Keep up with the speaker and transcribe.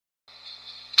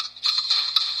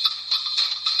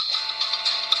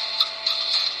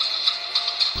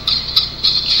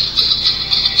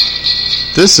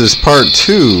This is part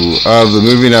 2 of the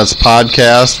Movie Nuts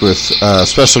podcast with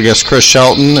special guest Chris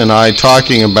Shelton and I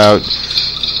talking about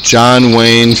John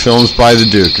Wayne films by the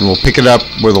Duke, and we'll pick it up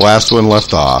where the last one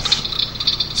left off.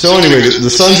 So anyway, The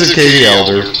Sons of Katie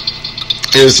Elder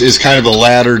is kind of a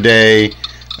latter-day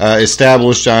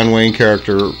established John Wayne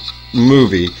character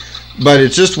movie, but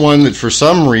it's just one that for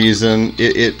some reason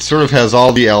it sort of has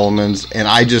all the elements, and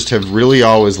I just have really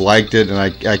always liked it, and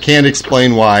I can't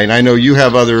explain why. And I know you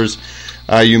have others.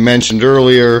 You mentioned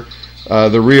earlier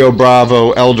the Rio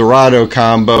Bravo El Dorado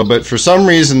combo, but for some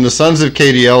reason the Sons of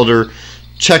Katie Elder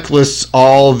checklists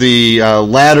all the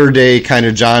latter-day kind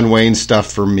of John Wayne stuff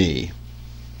for me.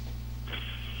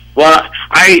 Well,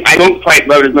 I don't quite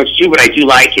love it as much as you, but I do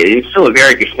like it. It's still a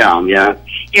very good film, yeah.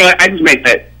 You know, I just make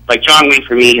that, like, John Wayne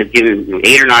for me has given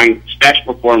 8 or 9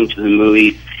 special performances in the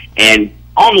movie, and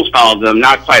almost all of them,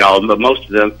 not quite all of them, but most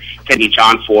of them can be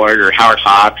John Ford or Howard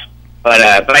Hawks. But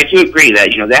I do agree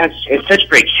that, you know, it's such a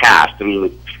great cast. I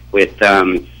mean, with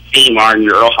Dean Martin,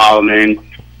 Earl Holliman,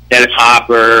 Dennis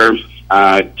Hopper,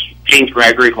 James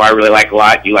Gregory, who I really like a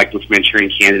lot. You like this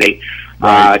Manchurian Candidate.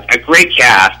 Right. A great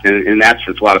cast, and that's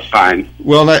a lot of fun.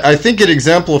 Well, I think it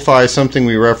exemplifies something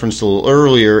we referenced a little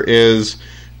earlier, is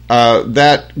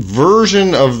that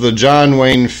version of the John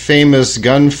Wayne famous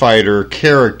gunfighter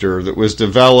character that was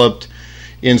developed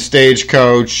in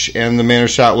Stagecoach and The Man Who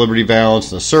Shot Liberty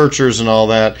Valance and The Searchers and all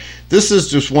that. This is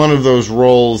just one of those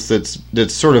roles that's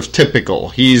sort of typical.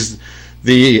 He's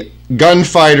the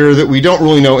gunfighter that we don't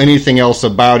really know anything else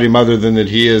about him other than that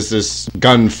he is this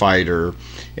gunfighter,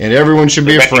 and everyone should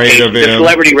be afraid of him. The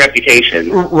celebrity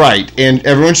reputation. Right, and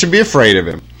everyone should be afraid of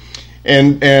him.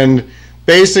 And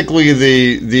basically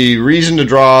the reason to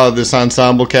draw this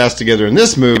ensemble cast together in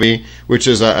this movie, which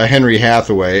is a Henry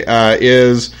Hathaway,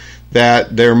 is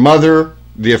that their mother,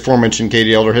 the aforementioned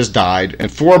Katie Elder, has died, and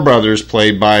 4 brothers,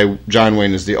 played by John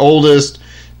Wayne as the oldest,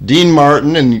 Dean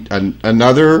Martin, and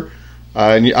another.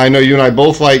 And I know you and I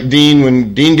both like Dean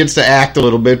when Dean gets to act a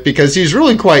little bit, because he's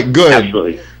really quite good.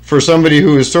 Absolutely. For somebody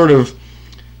who is sort of,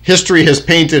 history has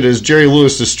painted as Jerry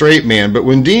Lewis, the straight man. But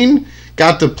when Dean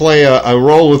got to play a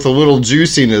role with a little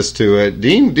juiciness to it,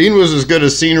 Dean was as good a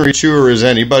scenery chewer as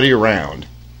anybody around.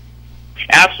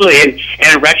 Absolutely.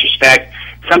 And in retrospect,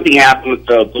 something happened with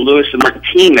the Lewis and Martin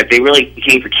team that they really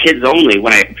became for kids only,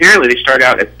 when apparently they started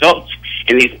out as adults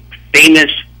in these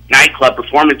famous nightclub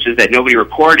performances that nobody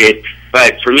recorded.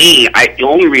 But for me, the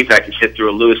only reason I could sit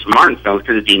through a Lewis and Martin film is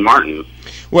because of Dean Martin.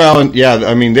 Well, and yeah,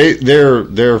 I mean,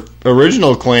 their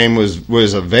original claim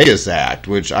was a Vegas act,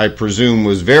 which I presume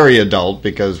was very adult,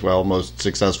 because, well, most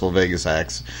successful Vegas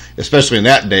acts, especially in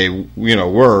that day, you know,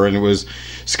 were, and it was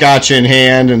scotch in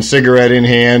hand and cigarette in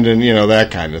hand and, you know,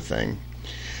 that kind of thing.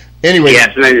 Anyway. Yes,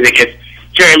 and then I guess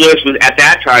Jerry Lewis was, at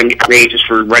that time, outrageous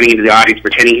for running into the audience,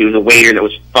 pretending he was a waiter that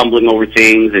was fumbling over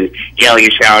things and yelling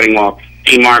and shouting, while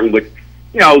Dean Martin would,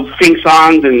 you know, sing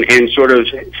songs and sort of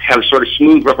have a sort of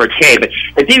smooth repartee.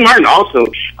 But Dean Martin also,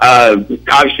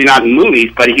 obviously not in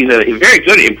movies, but he's a very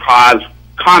good improv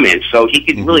comments, so he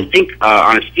could really think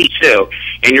on his feet too.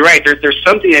 And you're right, there's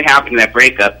something that happened in that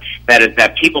breakup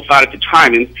that people thought at the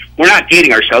time, and we're not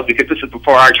dating ourselves because this is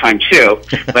before our time too,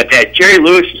 but that Jerry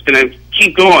Lewis is going to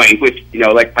keep going with, you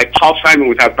know, like Paul Simon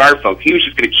without Garfolk. He was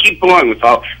just going to keep going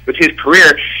with his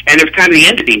career, and it was kind of the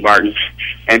end of Dean Martin.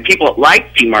 And people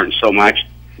liked Dean Martin so much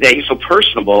that he's so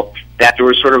personable that there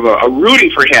was sort of a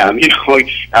rooting for him. You know,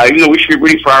 even though we should be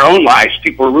rooting for our own lives,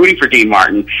 people were rooting for Dean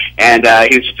Martin, and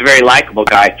he was just a very likable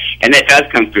guy. And that does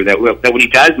come through. That when he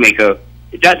does make a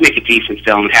decent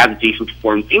film and has a decent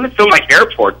performance. Even a film like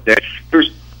Airport, that's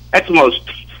the most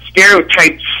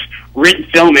stereotyped written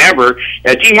film ever.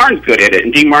 Dean Martin's good at it,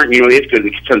 and Dean Martin, you know, is good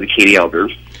at Sons of Katie Elder.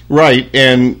 Right,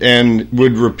 and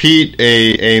would repeat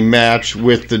a match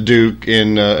with the Duke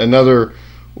in another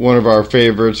one of our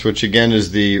favorites, which again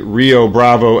is the Rio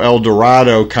Bravo El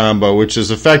Dorado combo, which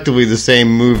is effectively the same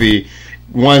movie,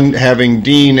 one having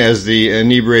Dean as the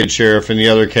inebriated sheriff and the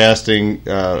other casting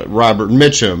Robert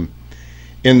Mitchum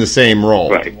in the same role.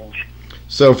 Right.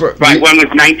 So one was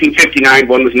 1959,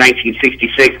 one was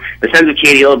 1966. The Sons of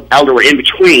Katie Elder were in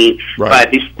between, right.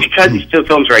 But because these two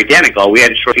films are identical, we had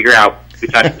to sort of figure out we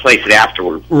thought to place it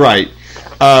afterward. Right.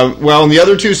 Well, and the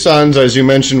other two sons, as you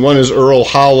mentioned, one is Earl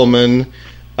Holliman,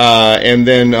 and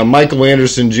then Michael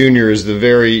Anderson Jr. is the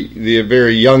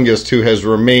very youngest, who has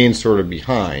remained sort of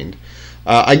behind.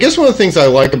 I guess one of the things I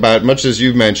like about it, much as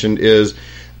you've mentioned, is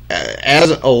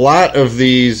as a lot of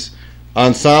these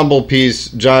ensemble piece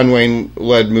John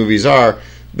Wayne-led movies are,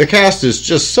 the cast is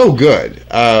just so good.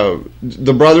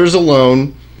 The brothers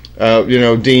alone,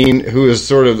 Dean, who is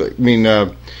sort of,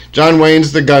 John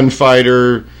Wayne's the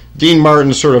gunfighter, Dean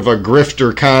Martin's sort of a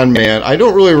grifter con man. I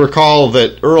don't really recall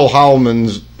that Earl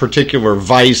Howellman's particular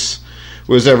vice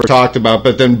was ever talked about,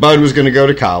 but then Bud was going to go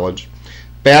to college.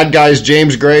 Bad guy's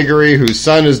James Gregory, whose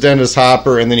son is Dennis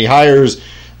Hopper, and then he hires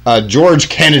George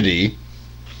Kennedy,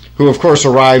 who of course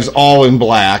arrives all in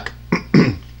black,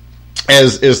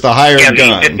 as is the hired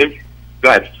gun. Go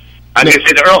ahead. I was going to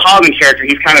say the Earl Howellman character,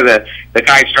 he's kind of the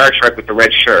guy in Star Trek with the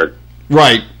red shirt.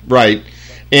 Right.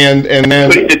 And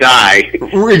then put to die.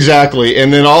 Exactly.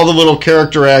 And then all the little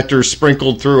character actors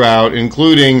sprinkled throughout,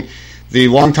 including the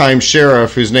longtime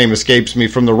sheriff, whose name escapes me,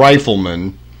 from The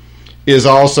Rifleman, is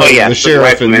also the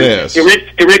sheriff in this. The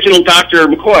original Dr.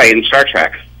 McCoy in Star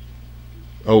Trek.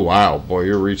 Oh, wow. Boy,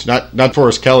 you're reaching. Not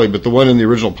Forrest Kelly, but the one in the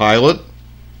original pilot?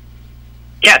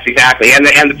 Yes, exactly. And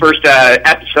the first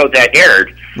episode that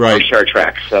aired of Star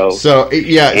Trek. So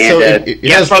yeah.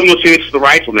 It has probably most famous for The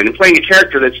Rifleman, and playing a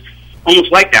character that's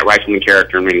almost like that Rifleman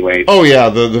character in many ways. Oh, yeah,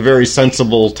 the very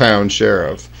sensible town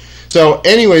sheriff. So,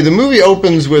 anyway, the movie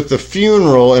opens with the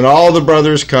funeral, and all the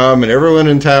brothers come, and everyone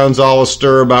in town's all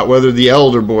astir about whether the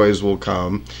elder boys will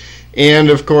come. And,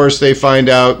 of course, they find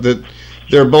out that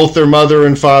both their mother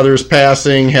and father's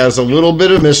passing has a little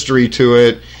bit of mystery to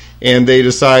it, and they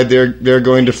decide they're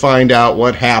going to find out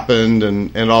what happened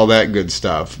and all that good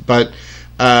stuff. But,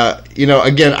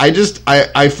 again,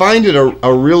 I find it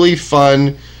a really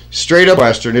fun, straight-up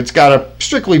Western. It's got a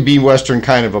strictly B-Western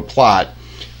kind of a plot.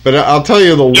 But I'll tell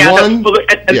you the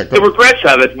regrets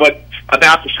of it, what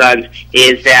about the sons,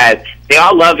 is that they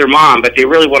all love their mom, but they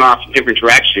really went off in different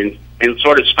directions and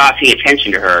sort of stopped paying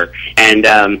attention to her, and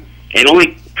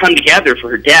only come together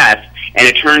for her death. And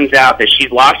it turns out that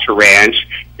she'd lost her ranch,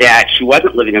 that she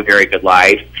wasn't living a very good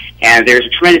life, and there's a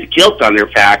tremendous guilt on their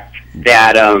fact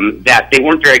that they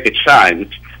weren't very good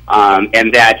sons,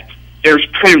 and that there's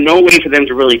kind of no way for them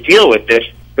to really deal with this.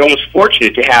 They're almost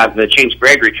fortunate to have the James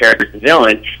Gregory character as the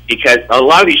villain, because a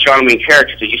lot of these John Wayne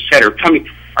characters, as you said, are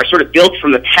sort of built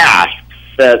from the past.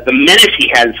 The menace he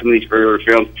had in some of these earlier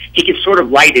films, he can sort of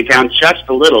lighten it down just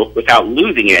a little without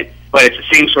losing it, but it's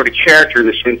the same sort of character in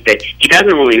the sense that he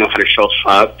doesn't really know how to show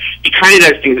love. He kind of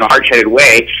does things in a hard-headed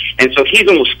way, and so he's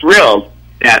almost thrilled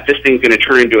that this thing's going to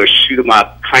turn into a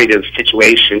shoot-'em-up kind of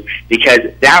situation, because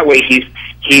that way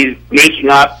he's making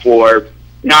up for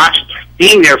not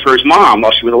being there for his mom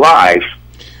while she was alive.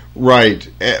 Right.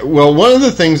 Well, one of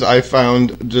the things I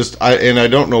found, and I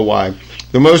don't know why,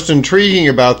 the most intriguing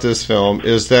about this film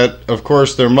is that, of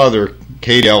course, their mother,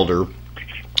 Kate Elder,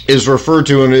 is referred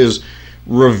to and is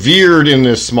revered in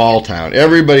this small town.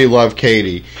 Everybody loved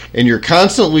Katie, and you're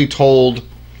constantly told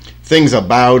things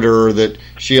about her, that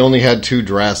she only had 2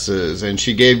 dresses, and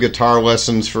she gave guitar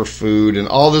lessons for food, and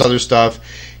all this other stuff.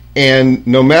 And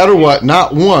no matter what,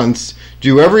 not once do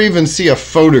you ever even see a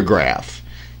photograph.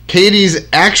 Katie's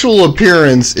actual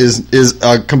appearance is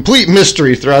a complete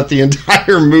mystery throughout the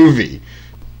entire movie.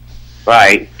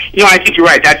 Right. I think you're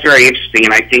right. That's very interesting,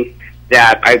 and I think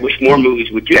that I wish more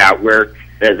movies would do that, where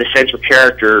the central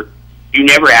character, you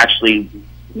never actually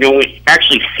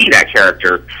see that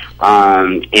character,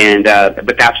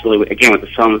 but that's really, again, what the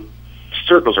film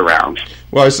circles around.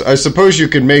 Well, I suppose you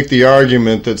could make the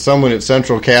argument that someone at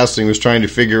Central Casting was trying to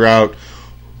figure out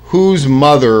whose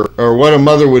mother, or what a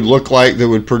mother would look like that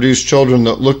would produce children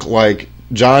that look like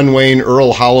John Wayne,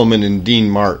 Earl Howellman, and Dean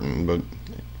Martin. But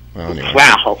anyway.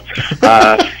 Wow.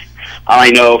 All I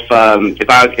know, if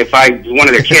I was one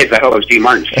of their kids, I hope I was Dean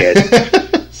Martin's kid.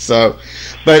 So,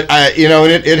 but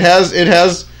it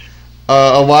has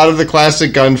a lot of the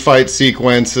classic gunfight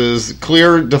sequences,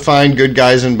 clear, defined good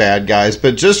guys and bad guys.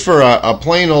 But just for a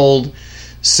plain old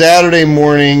Saturday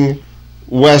morning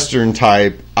Western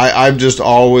type, I've just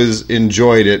always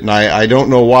enjoyed it, and I don't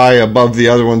know why above the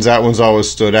other ones that one's always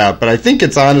stood out. But I think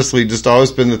it's honestly just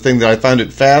always been the thing that I found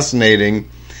it fascinating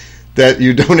that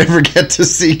you don't ever get to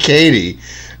see Katie,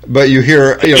 but you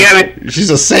hear, she's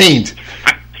a saint.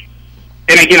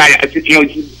 And again,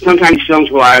 sometimes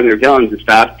films rely on their villains and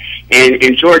stuff,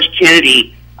 and George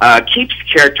Kennedy keeps the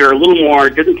character a little more,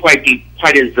 doesn't quite be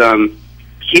quite as,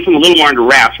 keeps him a little more under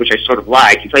wraps, which I sort of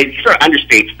like. He sort of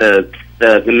understates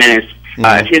the menace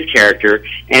of his character,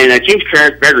 and James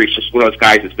Gregory is just one of those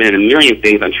guys that's been in a million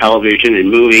things on television and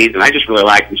movies, and I just really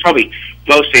like him. He's probably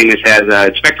most famous as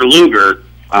Inspector Luger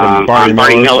on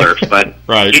Barney Miller, but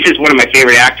right. He's just one of my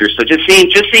favorite actors. So just seeing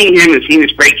him and seeing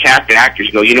this great cast of actors,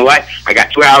 you go, you know what? I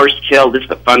got 2 hours to kill. This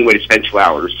is a fun way to spend 2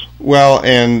 hours. Well,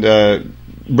 and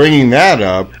bringing that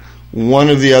up, one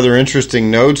of the other interesting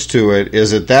notes to it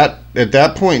is at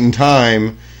that point in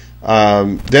time,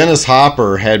 Dennis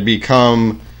Hopper had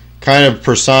become kind of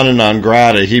persona non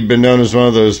grata. He'd been known as one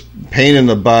of those pain in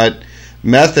the butt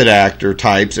method actor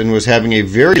types and was having a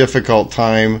very difficult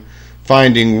time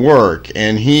finding work.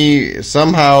 And he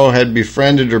somehow had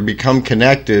befriended or become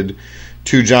connected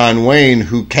to John Wayne,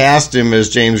 who cast him as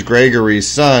James Gregory's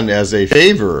son as a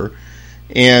favor.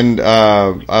 And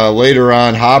later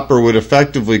on, Hopper would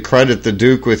effectively credit the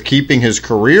Duke with keeping his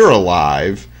career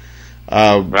alive.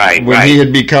 When he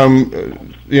had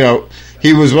become,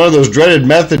 he was one of those dreaded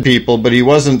method people, but he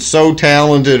wasn't so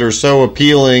talented or so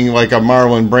appealing like a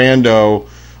Marlon Brando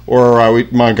or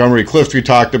Montgomery Clift we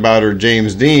talked about, or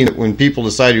James Dean. When people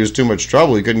decided he was too much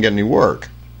trouble, he couldn't get any work.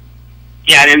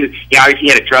 Yeah, and then, obviously he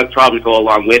had a drug problem to go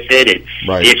along with it, and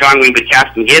John Wayne would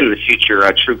cast him again in the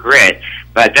future, True Grit.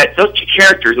 But those two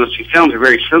characters, those two films are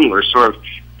very similar, sort of.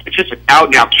 It's just an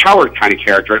out-and-out coward kind of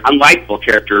character, an unlikable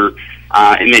character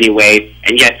in many ways,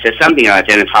 and yet says something about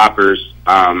Dennis Hopper's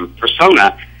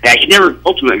persona that he never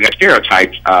ultimately got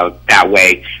stereotyped that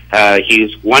way. He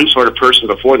was one sort of person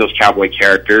before those cowboy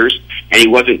characters, and he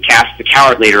wasn't cast the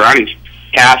coward later on. He's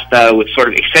cast with sort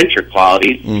of eccentric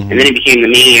qualities, and then he became the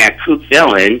maniac kook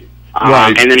villain.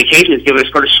 And then occasionally he's given a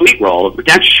sort of sweet role of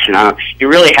redemption. He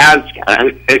really has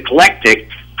an eclectic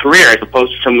career as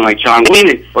opposed to someone like John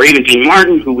Wayne or even Dean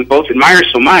Martin, who we both admire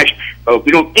so much, but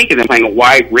we don't think of them playing a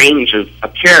wide range of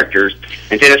characters.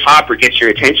 And Dennis Hopper gets your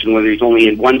attention whether he's only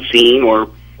in one scene or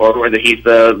whether he's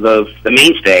the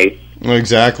mainstay.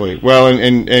 Exactly. Well,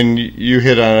 and you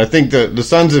hit on it. I think the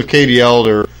Sons of Katie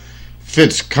Elder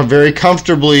fits very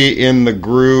comfortably in the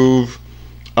groove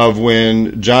of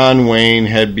when John Wayne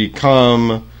had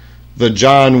become the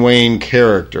John Wayne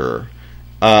character.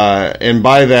 And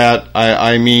by that,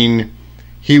 I mean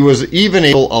he was even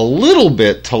able a little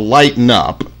bit to lighten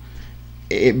up,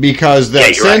 because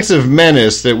that sense of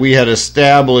menace that we had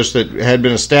established, that had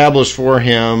been established for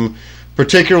him,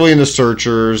 particularly in The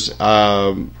Searchers,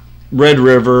 Red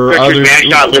River,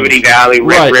 Manshot, Liberty Valley,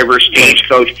 Red River,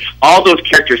 Stagecoach, all those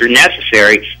characters are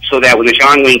necessary so that when the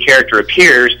John Wayne character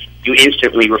appears, you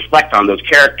instantly reflect on those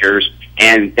characters,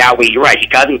 and that way, you're right, he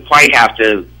doesn't have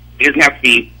to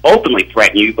be openly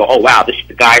threatening. You go, oh wow, this is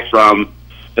the guy from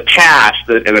the past,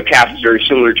 and the past is very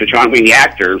similar to John Wayne the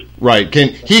actor. Right.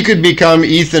 He could become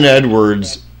Ethan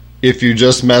Edwards if you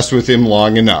just mess with him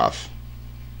long enough.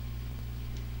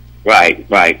 Right.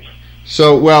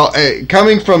 So, well,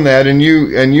 coming from that, and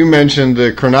you mentioned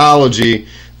the chronology,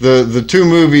 the two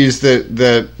movies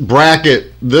that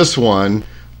bracket this one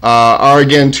are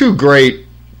again two great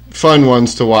fun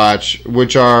ones to watch,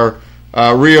 which are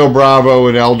Rio Bravo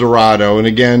and El Dorado, and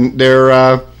again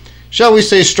they're shall we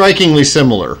say strikingly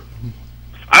similar.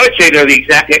 I would say they're the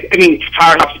exact. I mean, it's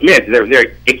hard to admit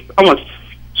they're almost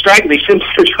strikingly similar.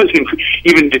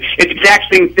 Even it's the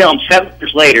exact same film 7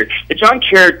 years later. The John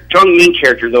Wayne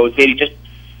character, though, is maybe just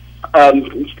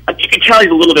you can tell he's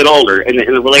a little bit older in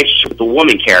the relationship with the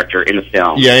woman character in the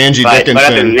film. Yeah, Angie Dickinson. But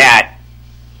other than that,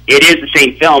 it is the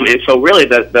same film, and so really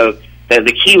the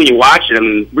key when you watch it, I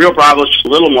mean, Rio Bravo is just a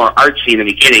little more artsy in the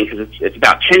beginning because it's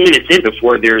about 10 minutes in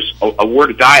before there's a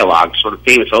word of dialogue, sort of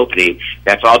famous opening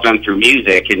that's all done through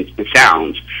music and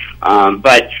sounds.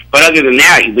 But other than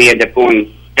that, we end up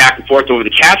going back and forth over the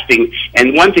casting.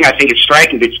 And one thing I think is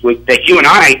striking that you and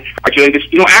I are doing this,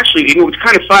 actually, it's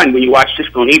kind of fun when you watch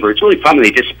Siskel and Ebert. It's really fun when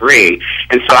they disagree.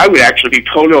 And so I would actually be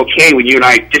totally okay when you and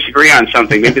I disagree on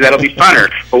something. Maybe that'll be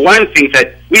funner. But one of the things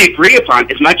that we agree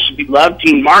upon, as much as we love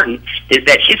Dean Martin, is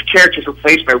that his character is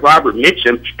replaced by Robert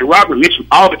Mitchum, and Robert Mitchum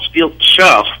all but steals the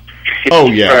show.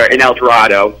 In El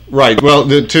Dorado. Right. Well,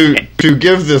 to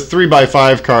give the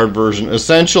 3x5 card version,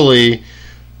 essentially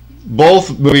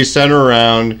both movies center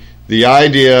around the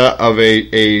idea of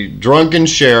a drunken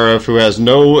sheriff who has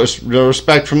no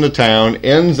respect from the town,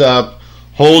 ends up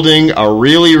holding a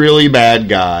really, really bad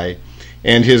guy,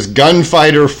 and his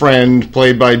gunfighter friend,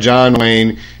 played by John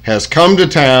Wayne, has come to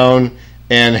town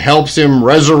and helps him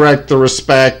resurrect the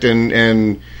respect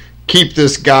and keep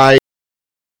this guy.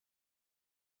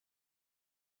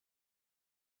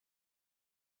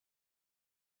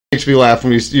 Makes me laugh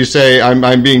when you say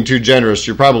I'm being too generous.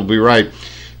 You're probably right,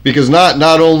 because not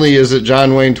only is it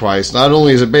John Wayne twice, not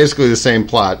only is it basically the same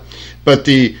plot, but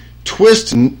the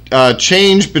twist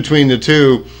change between the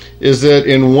two is that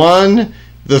in one,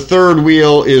 the third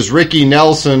wheel is Ricky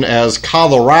Nelson as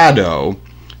Colorado,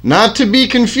 not to be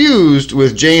confused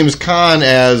with James Caan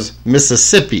as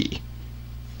Mississippi.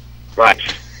 Right.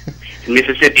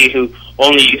 Mississippi, who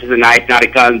only uses a knife, not a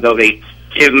gun, though they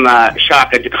give him a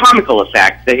shotgun to comical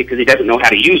effect because he doesn't know how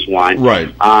to use one. Right.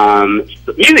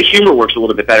 Maybe the humor works a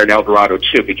little bit better in El Dorado,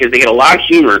 too, because they get a lot of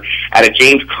humor out of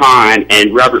James Caan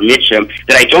and Robert Mitchum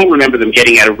that I don't remember them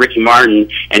getting out of Ricky Martin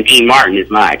and Dean Martin as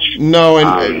much. No,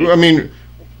 and I mean,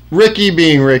 Ricky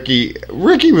being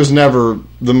Ricky was never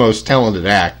the most talented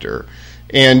actor.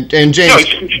 And James... No,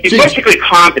 he's basically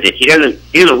competent. He doesn't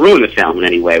ruin the film in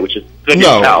any way, which is good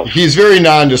himself. No, he's very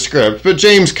nondescript. But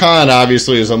James Caan,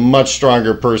 obviously, is a much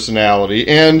stronger personality.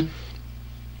 And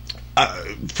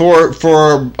for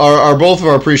our both of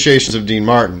our appreciations of Dean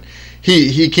Martin,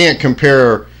 he can't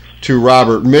compare to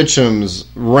Robert Mitchum's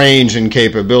range and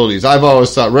capabilities. I've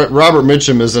always thought Robert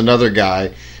Mitchum is another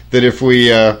guy that if we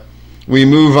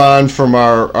move on from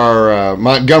our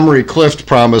Montgomery Clift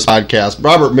Promise podcast,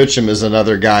 Robert Mitchum is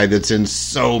another guy that's in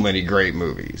so many great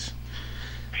movies.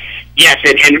 Yes,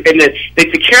 and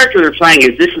the character they're playing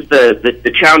is this is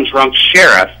the town drunk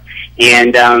sheriff,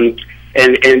 and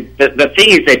the thing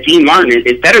is that Dean Martin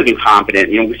is better than competent.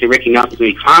 You know, we say Ricky Nelson's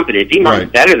going to be competent. Dean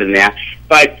Martin's better than that.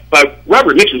 But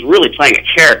Robert Mitchum's really playing a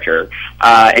character,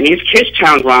 and his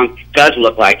town drunk does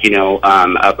look like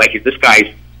like this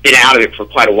guy's been out of it for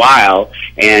quite a while,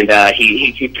 and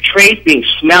he portrays being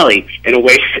smelly in a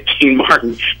way that Dean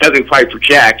Martin doesn't quite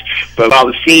project. But all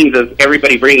the scenes of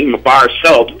everybody bringing him a bar of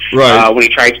soap when he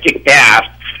tries to take a bath.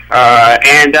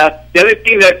 And the other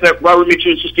thing that Robert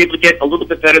Mitchum is just able to get a little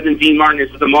bit better than Dean Martin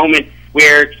is the moment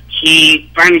where he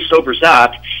finally sobers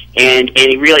up, and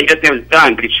he really doesn't have his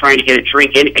gun, but he's trying to get a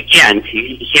drink in again.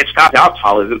 He can't stop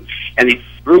alcoholism, and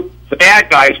the bad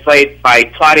guys played by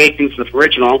Claude Akins, the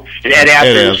original, and Ed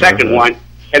Asner, the second one,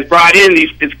 has brought in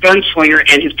this gunslinger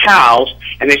and his pals,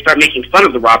 and they start making fun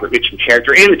of the Robert Mitchum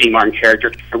character and the Dean Martin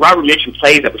character. And Robert Mitchum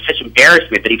plays that with such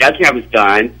embarrassment that he doesn't have his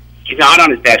gun, he's not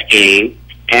on his best game,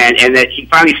 and that he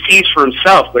finally sees for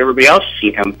himself what everybody else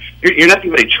sees him. You're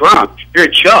nothing but a drunk. You're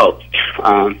a joke.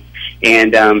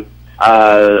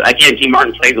 Again, Dean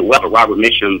Martin plays it well, but Robert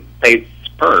Mitchum plays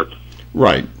superb.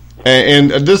 Right.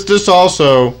 And this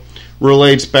also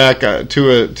relates back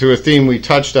to a theme we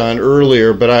touched on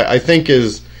earlier, but I think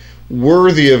is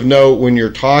worthy of note when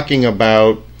you're talking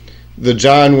about the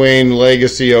John Wayne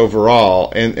legacy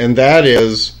overall, and that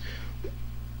is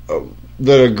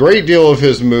that a great deal of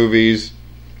his movies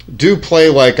do play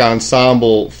like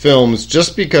ensemble films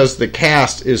just because the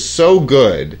cast is so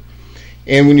good.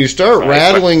 And when you start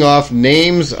rattling off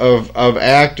names of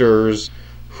actors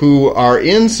who are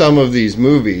in some of these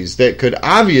movies that could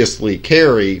obviously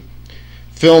carry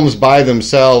films by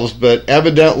themselves, but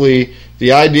evidently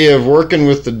the idea of working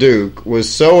with the Duke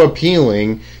was so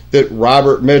appealing that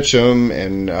Robert Mitchum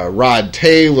and Rod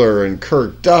Taylor and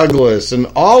Kirk Douglas and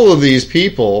all of these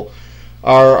people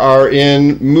are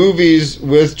in movies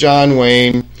with John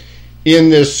Wayne in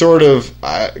this sort of,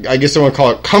 I guess I want to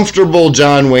call it comfortable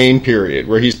John Wayne period,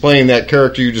 where he's playing that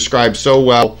character you described so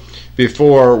well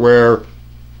before, where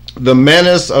the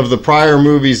menace of the prior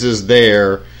movies is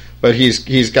there, but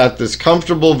he's got this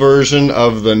comfortable version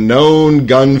of the known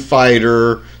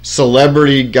gunfighter,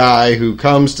 celebrity guy who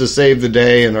comes to save the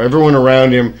day, and everyone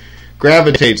around him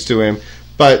gravitates to him.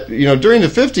 But, during the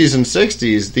 50s and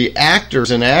 60s, the actors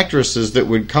and actresses that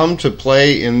would come to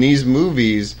play in these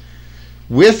movies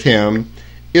with him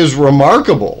is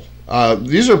remarkable.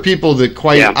 These are people that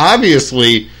quite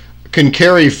obviously can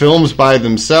carry films by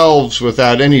themselves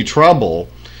without any trouble.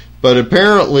 But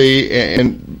apparently,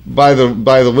 and by the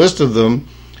list of them,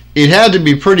 it had to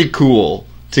be pretty cool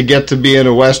to get to be in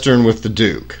a Western with the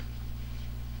Duke.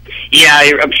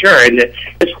 Yeah, I'm sure. And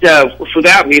for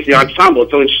that reason, the ensemble,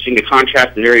 it's so interesting to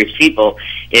contrast the various people,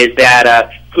 is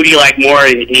that who do you like more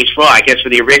in each role? I guess for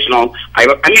the original, I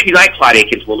maybe like Claude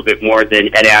Akins a little bit more than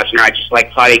Ed Asner. I just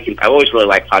like Claude Akins. I always really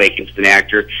liked Claude Akins as an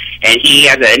actor. And he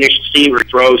has an initial scene where he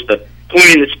throws the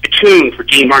point in the spittoon for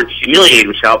Dean Martin to humiliate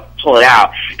himself, pull it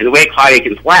out. And the way Claude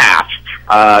Akins laughs,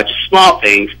 just small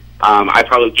things, I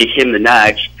probably give him the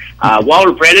nudge.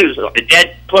 Walter Brennan is a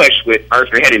dead push with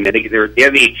Arthur Henneman. They're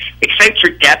the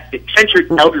eccentric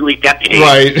elderly deputy.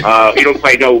 Right. You don't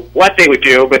quite know what they would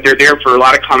do, but they're there for a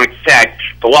lot of comic effect.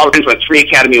 But Walter Brennan's won 3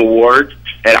 Academy Awards,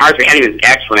 and Arthur Henneman's an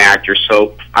excellent actor,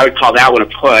 so I would call that one a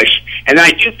push. And then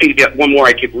I do think that one more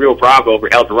I give real bravo over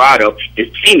El Dorado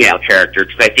is the female character,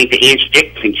 because I think the Angie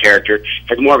Dickinson character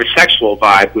has more of a sexual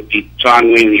vibe with the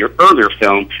John Wayne, the earlier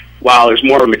film, while there's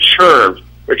more of a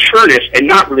matureness and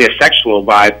not really a sexual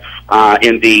vibe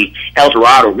in the El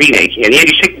Dorado remake. And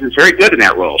Angie Dickinson is very good in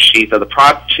that role. She's the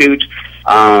prostitute,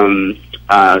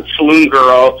 saloon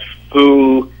girl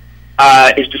who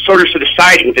is sort of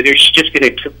deciding that she's just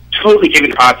going to totally give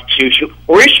into prostitution,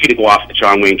 or is she going to go off the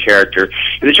John Wayne character?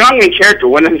 And the John Wayne character,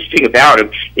 one nice thing about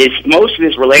him is most of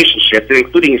his relationships,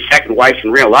 including his second wife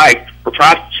in real life, were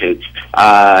prostitutes.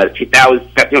 That's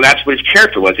what his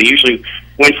character was. He usually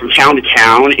went from town to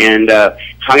town and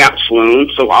hung out in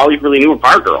saloons, so all he really knew were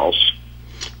bar girls.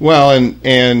 Well,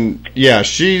 and yeah,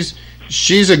 she's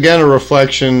she's again a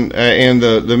reflection, and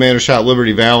the Man Who Shot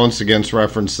Liberty Valance against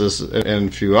reference this and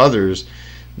a few others,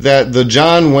 that the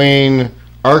John Wayne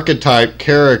archetype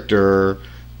character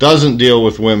doesn't deal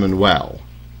with women well.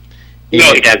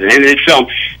 No, he doesn't. And in this film,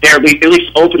 they're at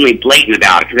least openly blatant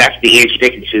about it, because that's the Angie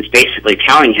Dickinson's basically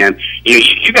telling him,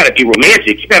 you got to be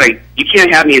romantic. You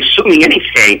can't have me assuming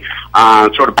anything,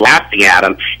 sort of blasting at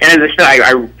him. And as I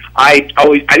said, I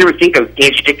never think of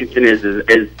Angie Dickinson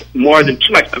as more than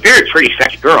too much. Very pretty,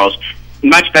 sexy girls,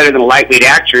 much better than a lightweight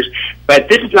actress. But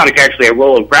this is not actually a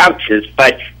role of Grouch's,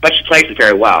 but she plays it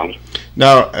very well.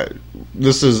 Now,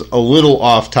 this is a little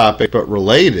off topic, but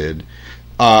related.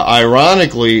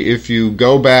 Ironically, if you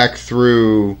go back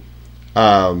through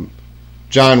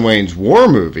John Wayne's war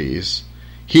movies,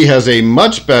 he has a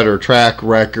much better track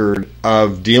record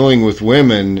of dealing with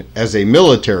women as a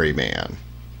military man.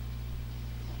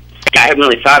 I haven't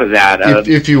really thought of that.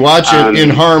 If you watch it, In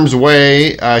Harm's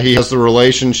Way, he has the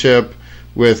relationship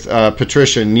with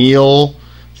Patricia Neal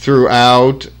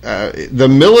throughout. The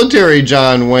military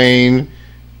John Wayne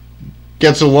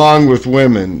gets along with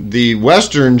women. The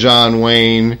Western John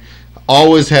Wayne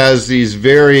always has these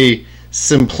very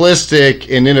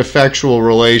simplistic and ineffectual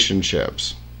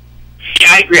relationships. Yeah,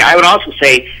 I agree. I would also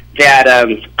say that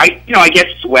I guess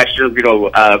it's Western,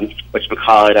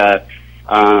 whatchamacallit,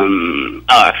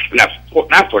 not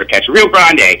Fortecasa, Rio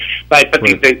Grande, but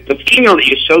right. the female that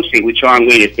you associate with John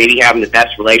Wayne is maybe having the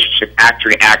best relationship actor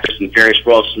to actress in various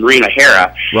roles, Maureen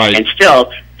O'Hara, right. And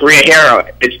still, Maureen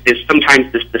O'Hara is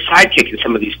sometimes the sidekick in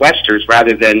some of these westerns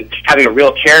rather than having a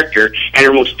real character. And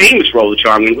her most famous role with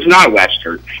John Wayne was not a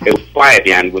western; it was Quiet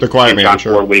Man, with John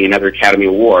Ford winning another Academy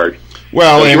Award.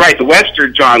 Well, so you're right. The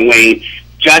Western John Wayne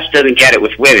just doesn't get it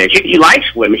with women. He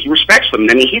likes women. He respects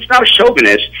women. I mean, he's not a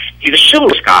chauvinist. He's a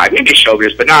chivalrous guy. Maybe a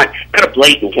chauvinist, but not a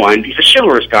blatant one. He's a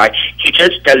chivalrous guy. He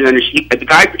just doesn't understand. The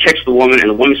guy protects the woman, and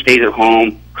the woman stays at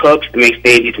home, cooks, and makes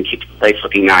babies, and keeps the place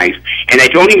looking nice. And I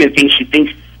don't even think she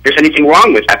thinks there's anything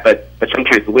wrong with that, but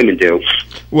sometimes the women do.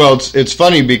 Well, it's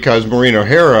funny because Maureen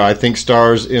O'Hara, I think,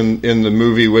 stars in the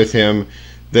movie with him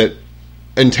that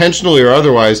intentionally or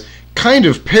otherwise kind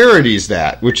of parodies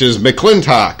that, which is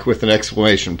McClintock with an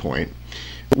exclamation point,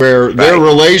 where right. Their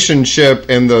relationship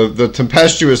and the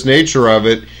tempestuous nature of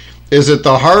it is at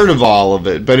the heart of all of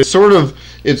it. But it sort of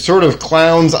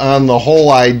clowns on the whole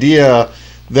idea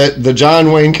that the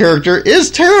John Wayne character is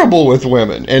terrible with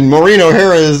women, and Maureen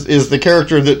O'Hara is the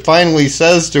character that finally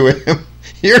says to him,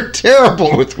 "You're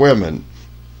terrible with women."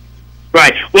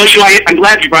 Right. Well, I'm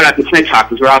glad you brought up McClintock,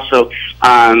 because we're also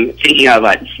thinking of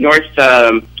north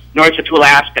to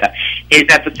Alaska, is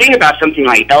that the thing about something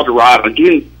like El Dorado, and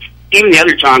even the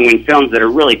other John Wayne films that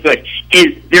are really good,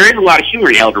 is there is a lot of humor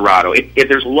in El Dorado.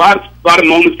 There's a lot of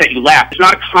moments that you laugh. It's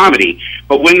not a comedy,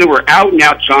 but when there were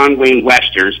out-and-out John Wayne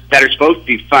westerns that are supposed to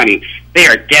be funny, they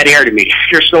are dead air to me.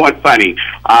 They're so unfunny.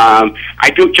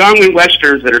 John Wayne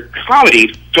westerns that are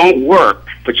comedies don't work,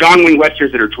 but John Wayne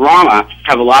westerns that are drama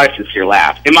have a lot of sincere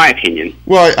laughs, in my opinion.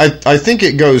 Well, I think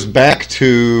it goes back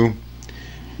to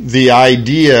the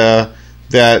idea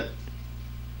that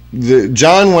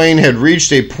John Wayne had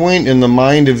reached a point in the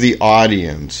mind of the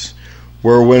audience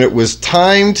where when it was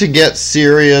time to get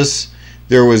serious,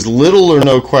 there was little or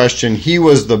no question he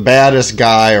was the baddest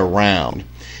guy around.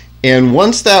 And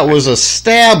once that was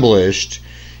established,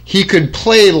 he could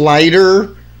play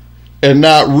lighter and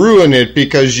not ruin it,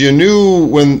 because you knew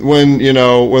when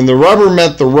the rubber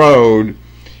met the road,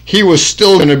 he was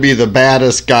still going to be the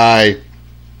baddest guy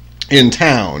in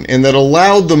town, and that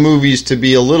allowed the movies to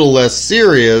be a little less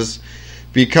serious,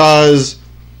 because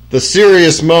the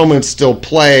serious moments still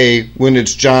play when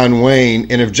it's John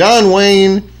Wayne. And if John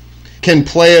Wayne can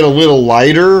play it a little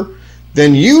lighter,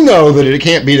 then you know that it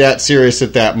can't be that serious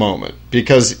at that moment,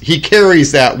 because he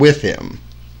carries that with him.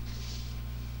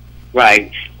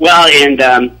 Right. Well, and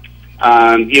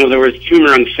there was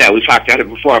humor on the set. We talked about it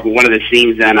before, but one of the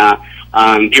scenes in the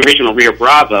original Rio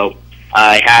Bravo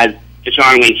had the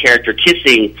John Wayne character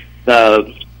kissing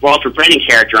the Walter Brennan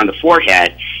character on the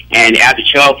forehead, and at the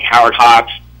joke, Howard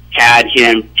Hawks had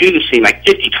him do the scene like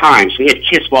 50 times. So he had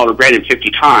kissed Walter Brennan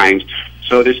 50 times.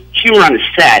 So there's humor on the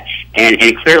set, and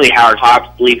clearly Howard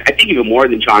Hawks believes, I think even more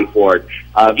than John Ford,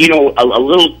 a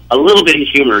little bit of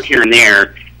humor here and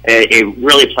there. It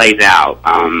really plays out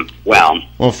well.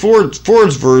 Well, Ford's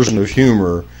version of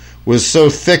humor was so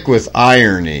thick with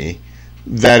irony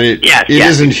that it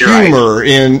isn't humor right.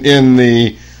 in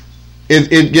the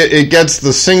it gets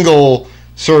the single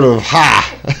sort of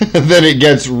ha then it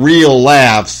gets real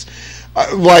laughs,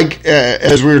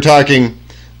 as we were talking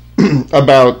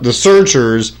about The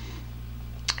Searchers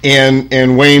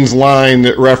and Wayne's line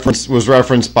that was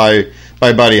referenced by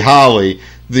by Buddy Holly.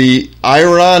 The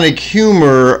ironic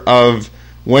humor of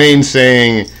Wayne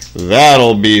saying,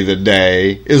 "That'll be the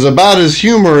day," is about as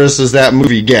humorous as that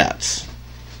movie gets.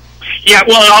 Yeah,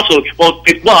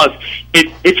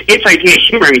 it's idea of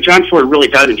humor. I mean, John Ford really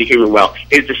does do humor well.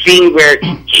 It's the scene where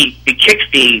he kicks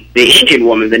the Indian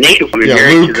woman, the native woman,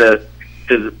 married to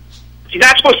the. See,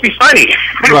 that's supposed to be funny.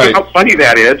 I don't know how funny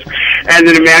that is. And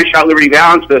then a Man Shot Liberty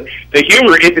Valance, the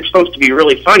humor, if it's supposed to be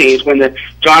really funny, is when the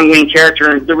John Wayne character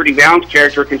and Liberty Valance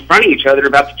character are confronting each other,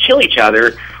 about to kill each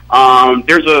other.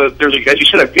 There's a, as you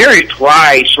said, a very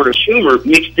dry sort of humor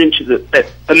mixed into the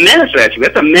menace of that scene.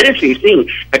 That's a menacing scene,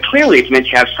 but clearly it's meant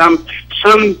to have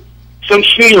some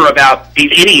humor about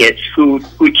these idiots who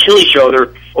kill each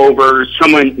other over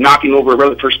someone knocking over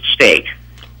another person's steak.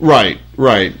 Right.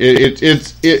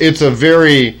 It's a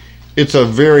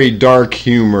very dark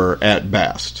humor at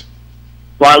best.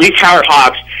 Well, at least Howard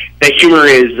Hawks, the humor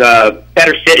is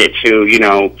better fitted to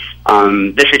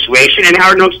the situation, and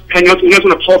Howard knows when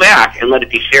to pull back and let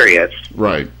it be serious.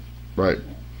 Right.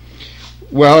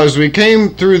 Well, as we came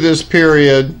through this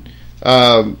period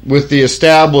with the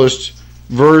established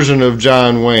version of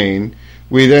John Wayne,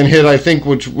 we then hit, I think,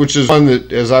 which is one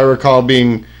that, as I recall,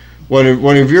 being one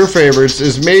of your favorites,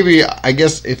 is maybe, I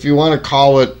guess, if you want to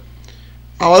call it,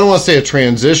 I don't want to say a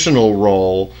transitional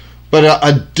role, but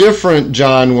a different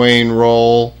John Wayne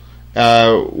role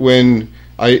when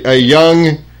a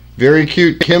young, very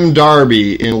cute Kim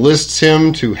Darby enlists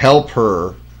him to help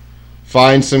her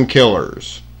find some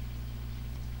killers.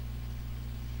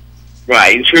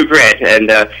 Right, in True Grit, and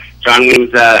John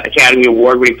Wayne's Academy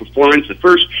Award-winning performance. The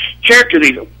first character that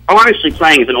he's honestly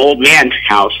playing is an old man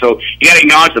now, so you got to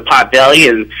acknowledge the pot belly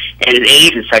and his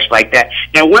age and such like that.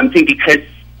 Now, one thing, because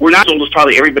we're not as old as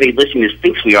probably everybody listening to this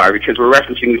thinks we are, because we're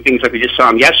referencing the things like we just saw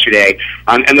him yesterday,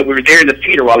 and that we were there in the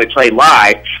theater while they played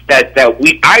live,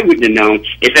 I wouldn't have known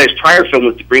is that his prior film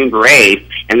was The Green Beret,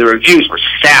 and the reviews were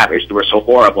savage, they were so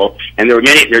horrible, and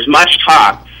there's much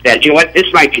talk that,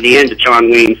 this might be the end of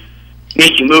John Wayne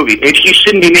making movies. Maybe he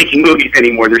shouldn't be making movies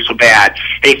anymore, they're so bad.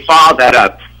 And he followed that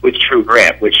up with True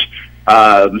Grit, which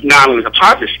not only was a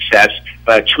positive success,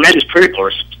 but tremendous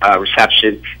critical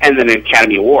reception, and then an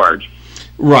Academy Award.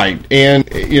 Right, and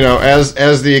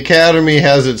as the Academy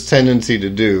has its tendency to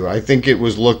do, I think it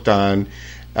was looked on,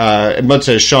 much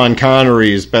as Sean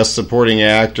Connery's Best Supporting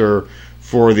Actor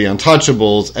for The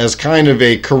Untouchables, as kind of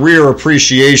a career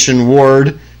appreciation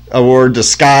award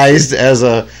disguised as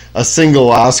a single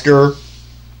Oscar.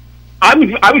 I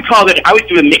would call that. I would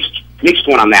do a mixed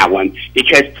one on that one,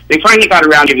 because they finally got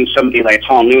around giving somebody like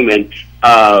Paul Newman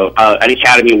an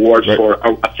Academy Award for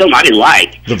a film I didn't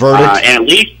like. The Verdict, and at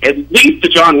least the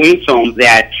John Wayne film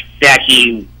that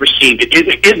he received is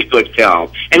a good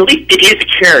film, and at least it is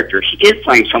a character. He is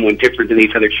playing someone different than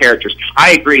these other characters.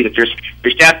 I agree that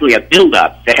there's definitely a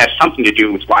build-up that has something to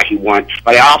do with why he won,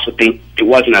 but I also think it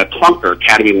wasn't a clunker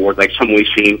Academy Award like some we've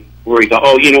seen, where we go,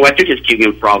 oh, you know what, they're just giving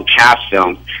him for all the cast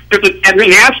films. There's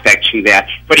an aspect to that,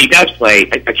 but he does play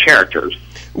a character.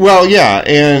 Well, yeah,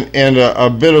 and a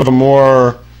bit of a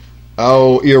more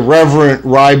irreverent,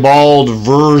 ribald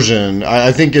version.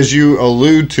 I think, as you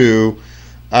allude to,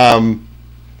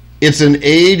 it's an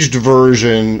aged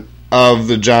version of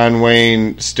the John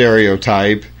Wayne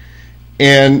stereotype,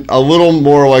 and a little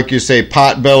more, like you say,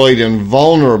 pot-bellied and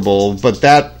vulnerable, but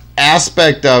that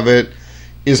aspect of it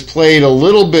is played a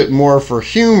little bit more for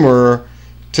humor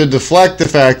to deflect the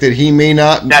fact that he may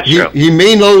not, he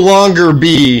may no longer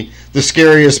be the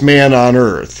scariest man on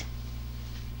earth.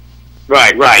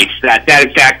 Right. That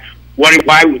in fact,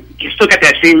 why he's still got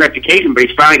that same reputation, but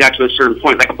he's finally got to a certain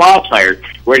point, like a ball player,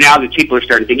 where now the people are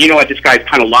starting to think, you know what, this guy's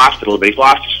kind of lost it a little bit. He's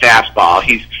lost his fastball.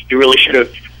 He really should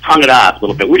have hung it up a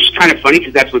little bit, which is kind of funny,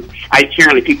 because that's what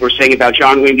apparently people are saying about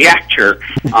John Wayne, the actor.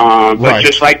 But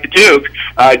just like the Duke,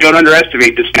 don't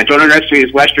underestimate this man. Don't underestimate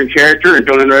his Western character, and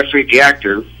don't underestimate the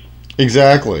actor.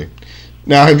 Exactly.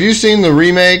 Now, have you seen the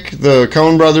remake, the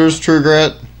Coen Brothers True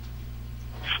Grit?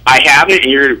 I haven't,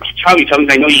 and you're probably telling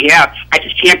me I know you have. I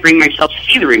just can't bring myself to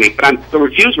see the remake, but the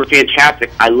reviews were fantastic.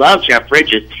 I love Jeff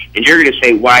Bridges, and you're going to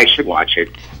say why I should watch it.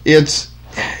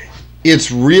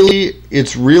 It's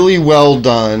really well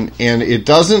done, and it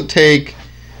doesn't take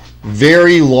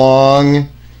very long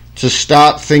to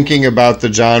stop thinking about the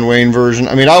John Wayne version.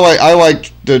 I mean, I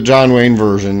like the John Wayne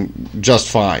version just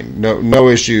fine, no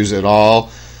issues at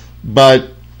all. But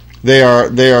they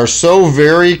are so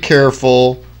very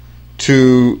careful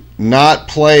to not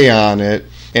play on it,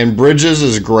 and Bridges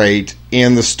is great,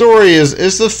 and the story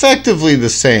is effectively the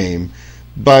same,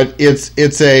 but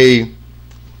it's a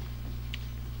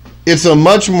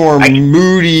much more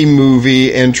moody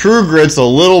movie, and True Grit's a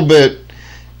little bit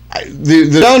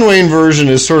the John Wayne version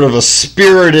is sort of a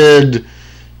spirited,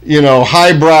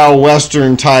 highbrow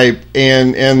Western type,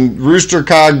 and Rooster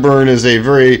Cogburn is a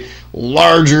very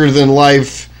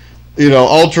larger-than-life,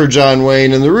 ultra John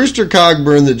Wayne. And the Rooster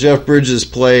Cogburn that Jeff Bridges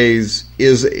plays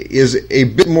is a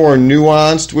bit more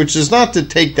nuanced, which is not to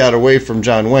take that away from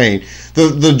John Wayne.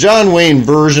 The John Wayne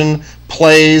version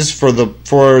plays for the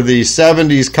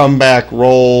 70s comeback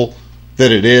role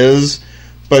that it is,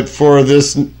 but for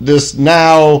this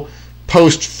now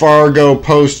post-Fargo,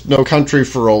 post-No Country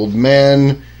for Old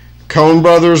Men, Coen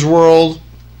Brothers world,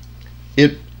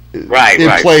 it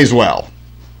plays well.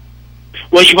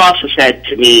 Well, you've also said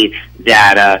to me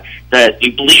that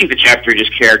you believe that Jeff Bridges'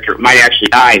 character might actually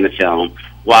die in the film,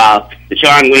 while the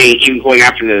John Wayne, even going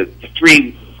after the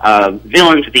three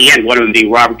villains at the end, one of them being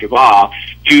Robert Duvall,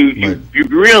 you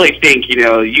really think,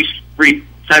 you three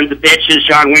sons of bitches,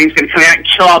 John Wayne's going to come out and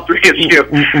kill all three of you.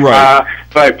 Right.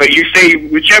 But you say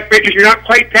with Jeff Bridges, you're not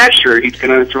quite that sure he's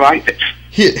going to survive it.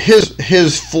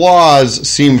 His flaws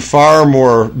seem far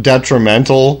more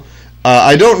detrimental.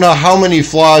 I don't know how many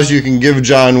flaws you can give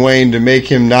John Wayne to make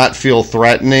him not feel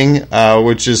threatening,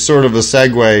 which is sort of a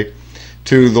segue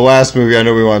to the last movie I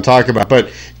know we want to talk about.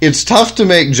 But it's tough to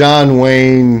make John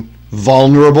Wayne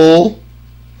vulnerable.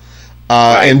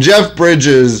 And Jeff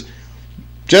Bridges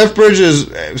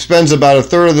spends about a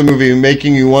third of the movie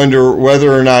making you wonder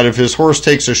whether or not if his horse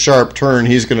takes a sharp turn,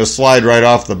 he's going to slide right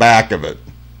off the back of it.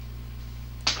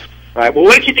 Right. Well,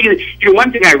 what did you think of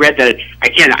one thing I read that,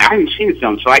 again, I haven't seen the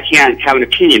film, so I can't have an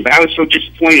opinion, but I was so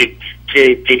disappointed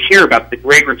to hear about the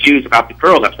great reviews about the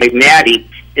girl that played Maddie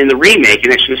in the remake,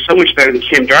 and that she was so much better than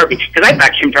Kim Darby, because I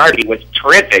thought Kim Darby was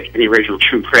terrific in the original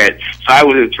True Grit, so I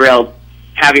was thrilled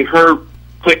having her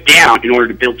put down in order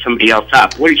to build somebody else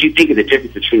up. What did you think of the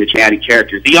difference between the two Maddie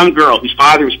characters? The young girl whose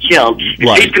father was killed,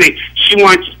 and she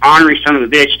wants honorary son of a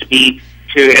bitch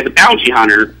as a bounty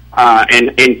hunter,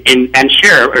 and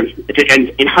share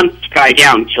and hunt the guy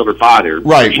down and kill her father.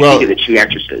 Right. Well, the two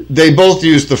actresses. They both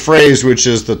use the phrase, which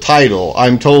is the title.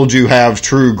 I'm told you have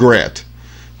true grit.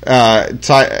 I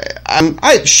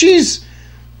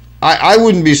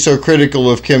wouldn't be so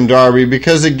critical of Kim Darby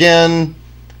because, again,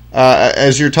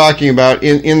 as you're talking about,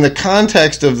 in the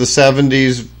context of the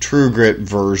 70s True Grit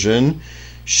version,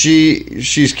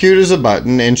 she's cute as a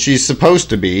button, and she's supposed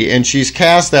to be, and she's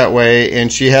cast that way,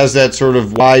 and she has that sort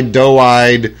of wide,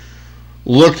 doe-eyed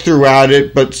look throughout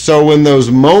it, but so when those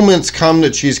moments come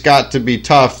that she's got to be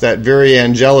tough, that very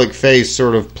angelic face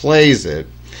sort of plays it.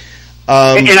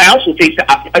 And I also think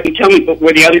that, I can tell me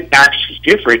where the other actress is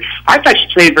different. I thought she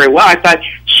played very well. I thought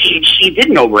she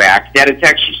didn't overact, that in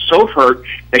fact she's so hurt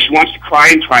that she wants to cry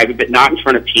in private, but not in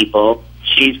front of people.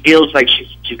 She feels like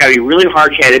she's got to be really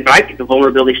hard-headed, but I think the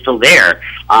vulnerability is still there.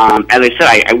 As I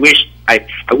said, I wish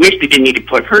they didn't need to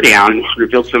put her down in order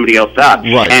to build somebody else up.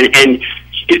 Right. And in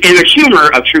the humor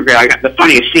of True Grit, the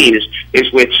funniest scene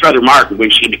is with Strother Martin when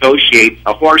she negotiates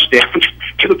a horse down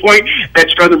to the point that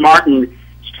Strother Martin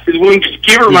is willing to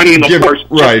give her money in the horse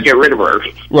just to get rid of her.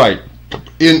 Right.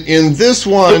 In this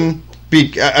one,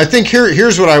 I think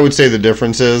here's what I would say the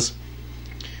difference is.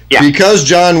 Yeah. Because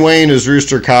John Wayne is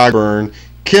Rooster Cogburn,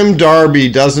 Kim Darby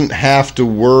doesn't have to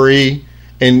worry,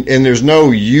 and there's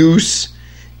no use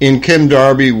in Kim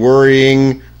Darby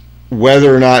worrying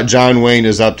whether or not John Wayne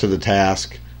is up to the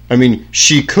task. I mean,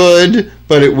 she could,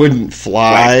 but it wouldn't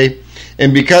fly. Right.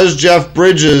 And because Jeff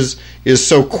Bridges is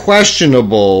so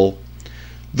questionable,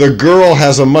 the girl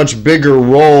has a much bigger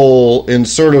role in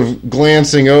sort of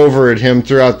glancing over at him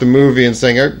throughout the movie and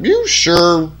saying, "Are you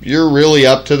sure you're really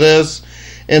up to this?"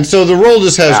 And so the role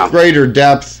just has greater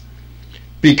depth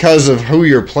because of who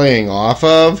you're playing off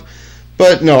of.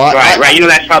 But no, right.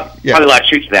 That's probably a lot of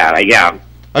truth to that. Yeah.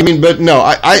 I mean, but no,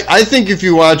 I think if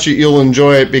you watch it, you'll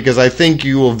enjoy it because I think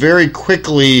you will very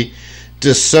quickly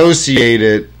dissociate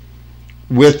it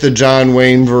with the John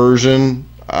Wayne version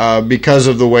because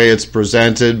of the way it's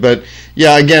presented. But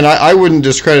yeah, again, I wouldn't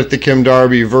discredit the Kim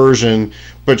Darby version,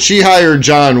 but she hired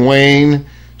John Wayne,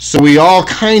 so we all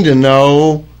kind of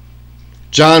know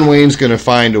John Wayne's going to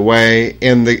find a way,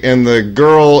 and the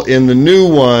girl in the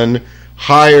new one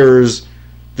hires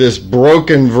this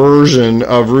broken version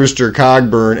of Rooster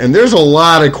Cogburn, and there's a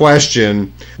lot of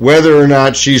question whether or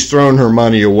not she's thrown her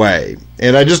money away.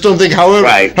 And I just don't think,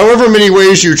 however many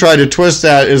ways you try to twist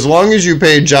that, as long as you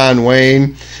pay John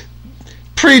Wayne,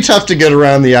 pretty tough to get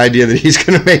around the idea that he's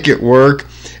going to make it work.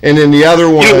 And in the other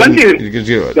one, you can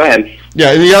do it. Go ahead.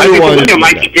 Yeah, in the other one, it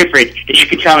might be different, and you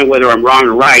can tell me whether I'm wrong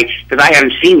or right, because I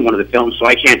haven't seen one of the films, so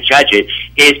I can't judge it.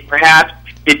 Is perhaps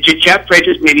did Jeff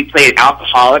Bridges maybe play an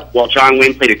alcoholic while John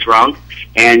Wayne played a drunk,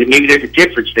 and maybe there's a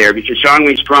difference there because John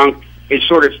Wayne's drunk is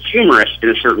sort of humorous in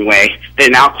a certain way, that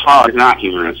an alcoholic is not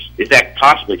humorous. Is that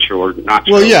possibly true or not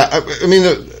true? Well, yeah. I mean,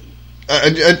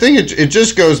 I think it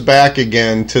just goes back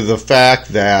again to the fact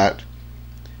that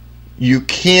you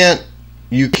can't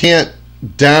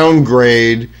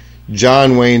downgrade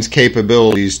John Wayne's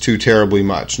capabilities too terribly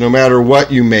much, no matter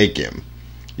what you make him.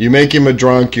 You make him a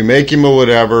drunk, you make him a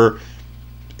whatever.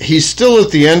 He's still,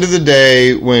 at the end of the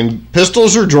day, when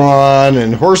pistols are drawn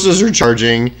and horses are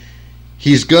charging,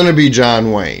 he's going to be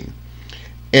John Wayne.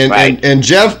 And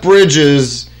Jeff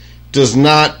Bridges does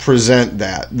not present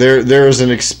that. There is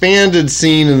an expanded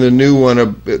scene in the new one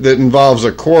that involves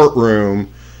a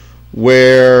courtroom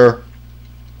where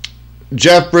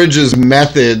Jeff Bridges'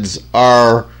 methods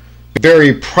are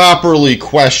very properly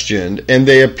questioned, and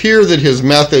they appear that his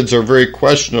methods are very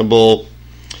questionable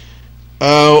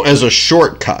as a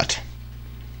shortcut.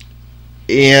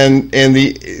 And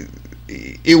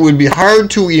it would be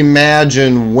hard to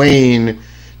imagine Wayne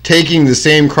taking the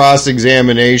same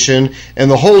cross-examination and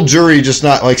the whole jury just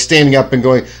not like standing up and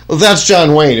going, well, that's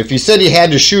John Wayne. If he said he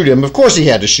had to shoot him, of course he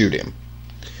had to shoot him.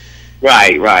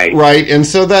 Right. And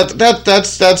so that's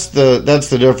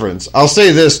the difference. I'll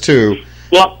say this too.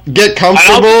 Well, get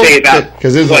comfortable,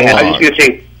 because it's a lot. I was just going to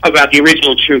say about the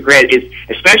original True Grit is,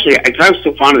 especially because I was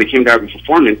so fond of the Kim Darby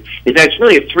performance, is that it's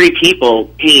really three people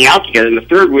hanging out together, and the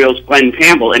third wheel is Glenn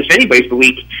Campbell. And if anybody's the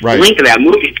link of that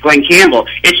movie, it's Glenn Campbell.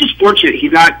 It's just fortunate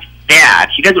he's not bad.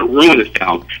 He doesn't ruin the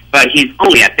film, but he's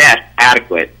only at best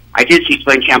adequate. I did see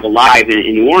Glenn Campbell live in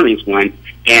New Orleans once,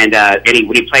 and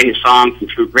when he played his song from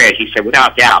True Grit, he said,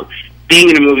 without doubt, being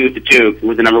in a movie with the Duke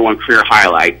was the number one career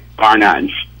highlight, bar none.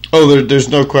 Oh, there's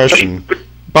no question.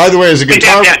 By the way, as a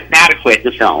guitar, adequate in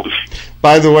the film.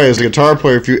 By the way, as a guitar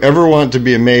player, if you ever want to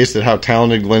be amazed at how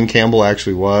talented Glenn Campbell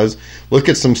actually was, look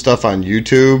at some stuff on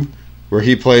YouTube where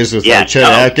he plays with Chet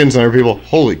Atkins and other people.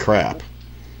 Holy crap!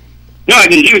 No, I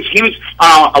mean he was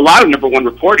a lot of number one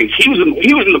recordings. He was in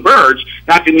the Byrds,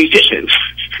 not the musicians.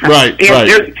 Right.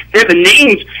 There's the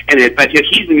names in it, but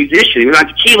he's the musician. He was on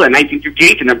Tequila in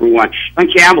 1958 to number one. Glenn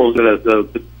Campbell is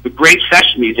the great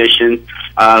session musician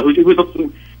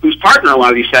whose partner in a lot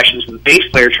of these sessions was the bass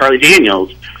player Charlie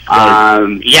Daniels.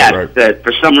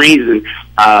 For some reason,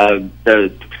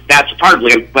 that's part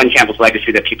of Glenn Campbell's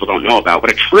legacy that people don't know about.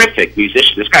 What a terrific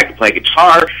musician! This guy could play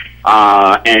guitar,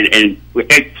 and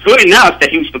it's good enough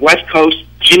that he was the West Coast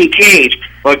Jimmy Page.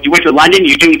 Well, if you went to London,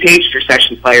 you're Jimmy Page, your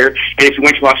session player, and if you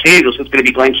went to Los Angeles, it's going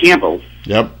to be Glenn Campbell.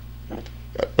 Yep.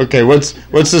 Okay, what's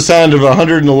the sound of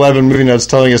 111 movie notes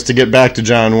telling us to get back to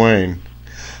John Wayne?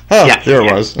 Oh, yes, there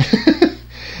it was.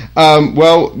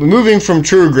 Well, moving from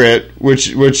True Grit,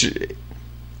 which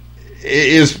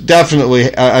is definitely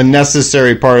a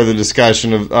necessary part of the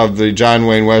discussion of the John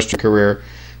Wayne Western career,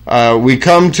 we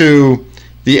come to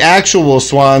the actual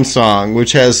swan song,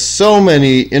 which has so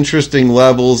many interesting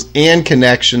levels and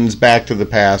connections back to the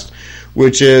past,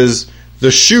 which is The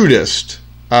Shootist,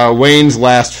 Wayne's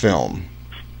last film.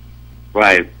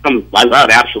 Right. I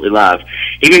absolutely love.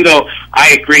 Even though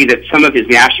I agree that some of his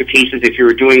masterpieces, if you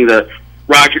were doing the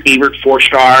Roger Ebert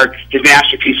 4-star, his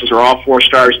masterpieces are all 4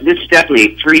 stars. This is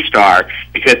definitely a 3-star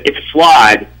because it's a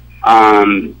flawed,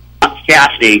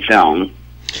 fascinating film.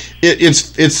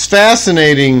 It's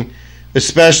fascinating,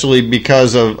 especially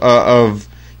because of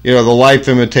the life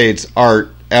imitates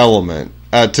art element.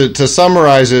 To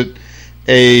summarize it,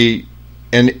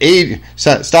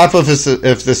 stop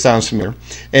if this sounds familiar.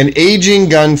 An aging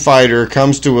gunfighter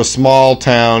comes to a small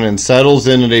town and settles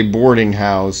in at a boarding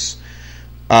house,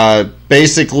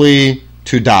 basically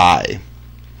to die.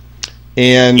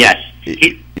 And yes,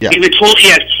 he's been told he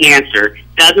has cancer.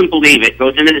 Doesn't believe it.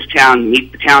 Goes into this town,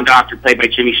 meets the town doctor, played by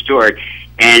Jimmy Stewart,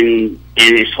 and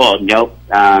is told, nope.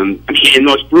 In the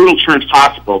most brutal terms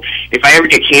possible. If I ever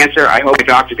get cancer, I hope the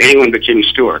doctor's anyone but Jimmy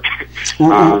Stewart.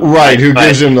 Who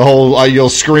gives him the whole "you'll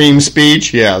scream"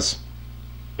 speech? Yes.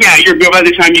 Yeah, by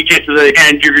the time you get to the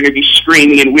end, you're going to be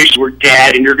screaming and wish you were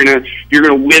dead, and you're going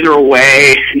to wither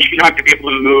away, and you're not going to be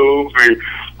able to move, and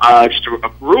just a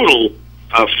brutal,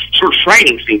 sort of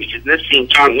frightening scene. Because in this scene,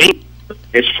 John Wayne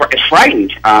is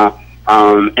frightened.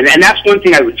 And that's one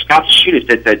thing I would stop to shoot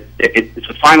is that it's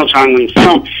the final John Wayne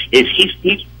film is he's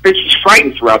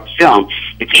frightened throughout the film.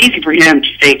 It's easy for him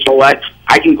to think, you know what,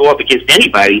 I can go up against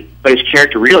anybody, but his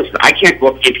character realizes I can't go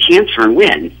up against cancer and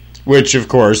win. Which, of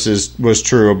course, was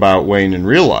true about Wayne in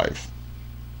real life.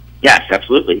 Yes,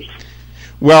 absolutely.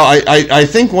 Well, I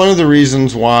think one of the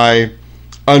reasons why,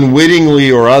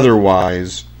 unwittingly or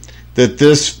otherwise, that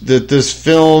this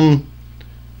film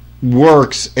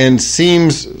works and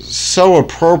seems so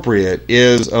appropriate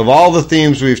is, of all the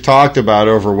themes we've talked about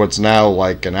over what's now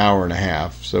like an hour and a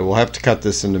half, so we'll have to cut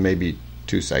this into maybe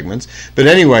 2 segments. But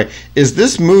anyway, is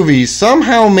this movie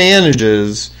somehow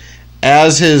manages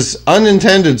as his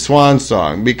unintended swan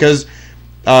song, because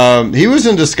he was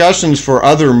in discussions for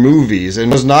other movies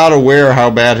and was not aware how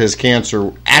bad his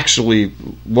cancer actually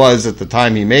was at the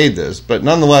time he made this. But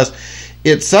nonetheless,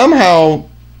 it somehow,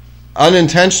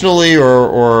 unintentionally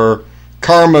or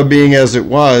karma being as it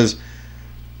was,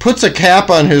 puts a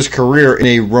cap on his career in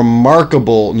a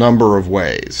remarkable number of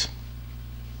ways.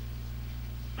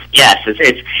 Yes,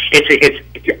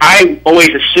 it's I always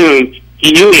assumed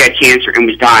he knew he had cancer and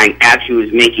was dying as he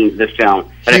was making the film,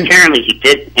 but apparently he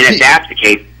did. And if that's the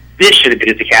case, this should have been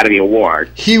his Academy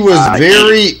Award. He was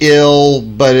very ill,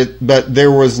 but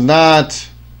there was not.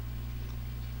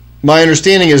 My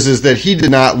understanding is that he did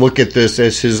not look at this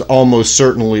as his almost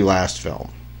certainly last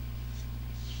film.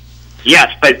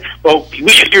 Yes, but of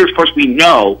course, we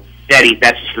know that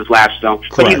that's his last film.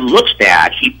 Correct. But he looks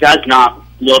bad. He does not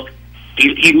look.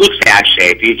 He looks bad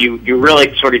shape. You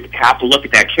really sort of have to look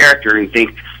at that character and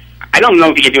think, I don't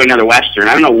know if he could do another Western.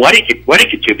 I don't know what he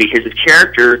could do, because his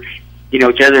character,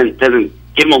 doesn't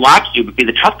give him a lot to do but be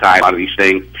the tough guy a lot of these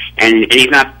things. And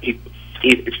he's not.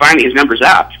 It's finally his number's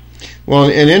up. Well,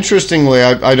 and interestingly,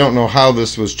 I don't know how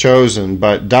this was chosen,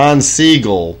 but Don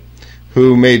Siegel,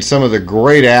 who made some of the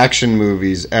great action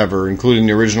movies ever, including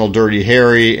the original Dirty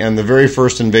Harry and the very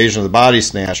first Invasion of the Body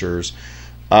Snatchers,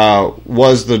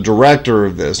 was the director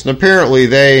of this. And apparently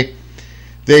they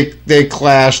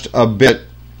clashed a bit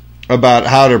about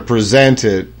how to present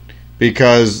it,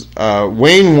 because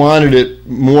Wayne wanted it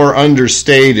more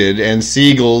understated, and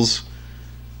Siegel's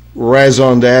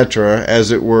raison d'etre,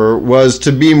 as it were, was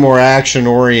to be more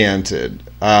action-oriented.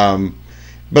 But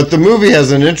the movie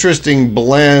has an interesting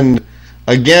blend,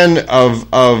 again,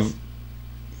 of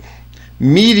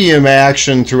medium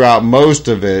action throughout most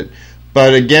of it,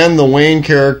 but again, the Wayne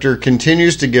character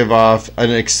continues to give off an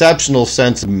exceptional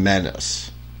sense of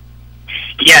menace.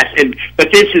 Yes,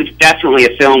 but this is definitely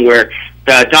a film where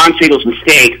Don Siegel's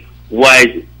mistake was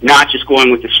not just going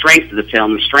with the strength of the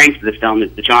film. The strength of the film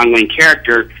is the John Wayne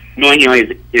character, knowing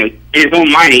in his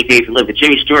own mind, 8 Days to Live. The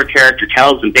Jimmy Stewart character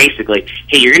tells him basically,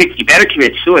 "Hey, you better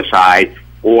commit suicide,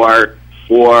 or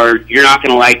you're not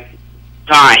going to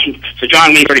die." So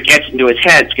John Wayne sort of gets into his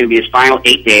head. It's going to be his final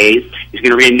 8 days. He's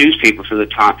going to read a newspaper for that.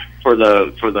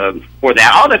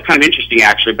 All that's kind of interesting,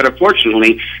 actually. But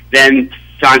unfortunately, then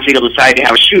Don Siegel decided to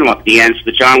have a shoot 'em up at the end. So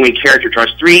the John Wayne character draws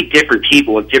 3 different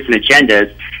people with different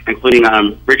agendas, including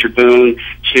Richard Boone,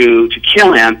 to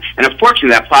kill him. And unfortunately,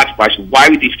 that plot device. Why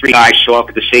would these 3 guys show up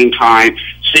at the same time,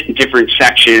 sit in different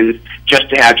sections, just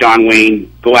to have John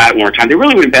Wayne go at it one more time? They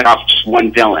really would have been better off just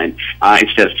one villain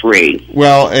instead of 3.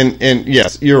 Well, and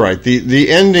yes, you're right. The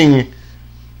ending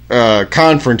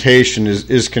confrontation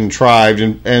is contrived,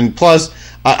 and plus,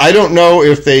 I don't know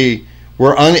if they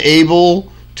were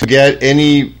unable to get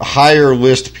any higher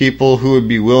list people who would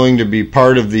be willing to be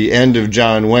part of the end of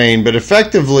John Wayne, but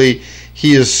effectively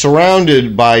he is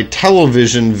surrounded by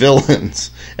television villains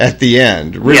at the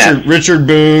end. Richard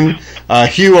Boone,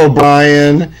 Hugh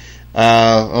O'Brien,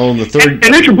 the third.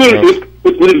 And Richard Boone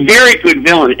was a very good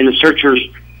villain in The Searchers.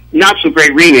 Not so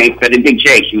great remake, but in Big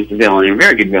Jake, he was the villain, and a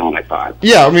very good villain, I thought.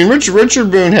 Yeah, I mean, Richard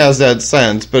Boone has that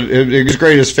sense, but his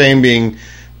greatest fame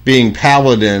being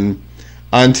Paladin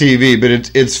on TV. But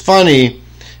it's funny,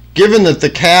 given that the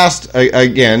cast,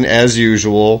 again, as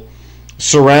usual,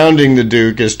 surrounding the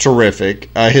Duke is terrific.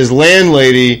 His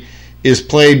landlady is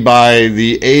played by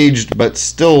the aged but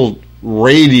still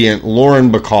radiant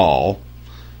Lauren Bacall.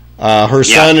 Her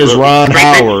son is Ron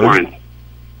Howard.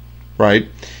 Right.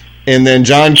 And then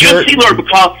John You don't see Lauren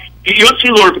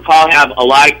Bacall have a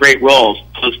lot of great roles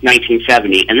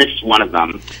post-1970, and this is one of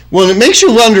them. Well, it makes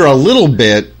you wonder a little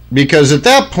bit, because at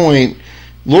that point,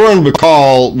 Lauren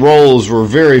Bacall roles were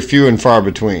very few and far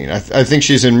between. I think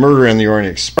she's in Murder on the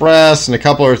Orient Express and a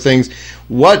couple other things.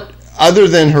 What, other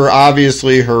than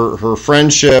her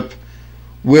friendship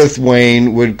with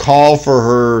Wayne, would call for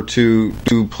her to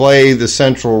play the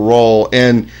central role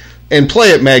and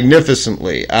play it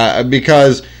magnificently,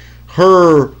 because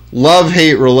her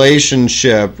love-hate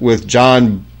relationship with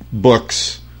John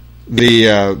Brooks,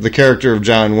 the character of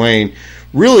John Wayne,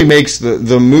 really makes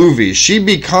the movie. She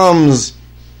becomes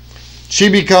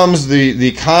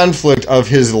the conflict of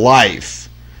his life.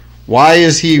 Why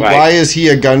is he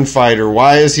a gunfighter?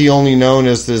 Why is he only known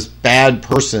as this bad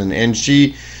person? And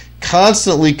she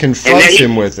constantly confronts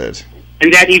him with it.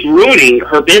 And that he's ruining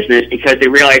her business because they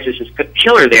realize there's this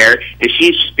killer there, and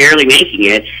she's barely making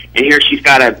it. And here she's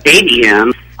got to baby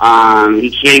him. He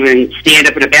can't even stand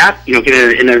up in a bath, get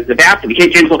in the bathtub. He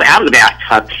can't get himself out of the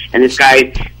bathtub. And this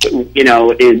guy,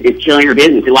 is killing her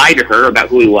business. He lied to her about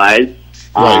who he was.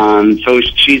 So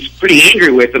she's pretty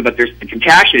angry with him, but there's the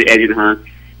compassionate edge in her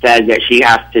that she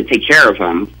has to take care of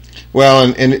him.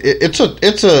 Well, and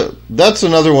that's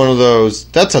another one of those.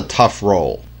 That's a tough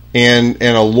role, and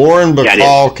a Lauren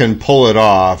Bacall can pull it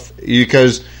off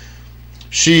because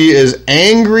she is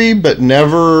angry but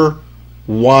never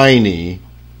whiny,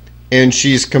 and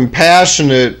she's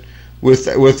compassionate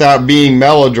without being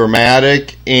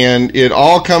melodramatic, and it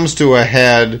all comes to a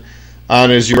head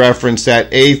on, as you referenced, that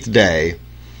eighth day,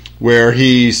 where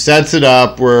he sets it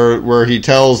up, where he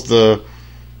tells the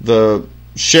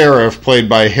sheriff, played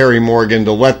by Harry Morgan,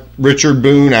 to let Richard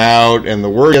Boone out, and the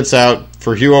word gets out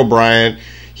for Hugh O'Brien.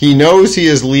 He knows he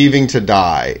is leaving to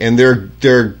die, and their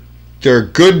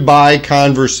goodbye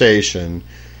conversation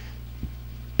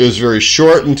is very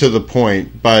short and to the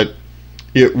point, but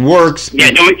it works. Yeah,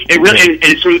 no,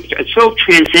 it's so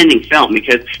transcending film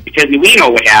because we know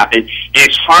what happened, and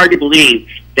it's hard to believe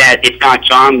that it's not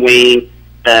John Wayne,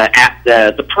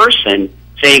 the person,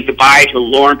 saying goodbye to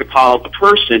Lauren Bacall, the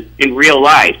person, in real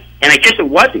life. And I guess it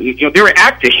wasn't. You know, they were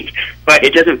acting, but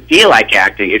it doesn't feel like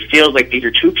acting. It feels like these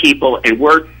are two people, and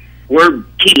we're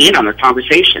keying in on their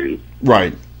conversation.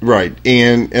 Right.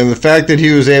 And the fact that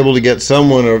he was able to get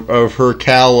someone of her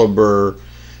caliber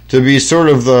to be sort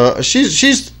of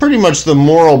she's pretty much the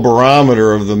moral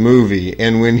barometer of the movie,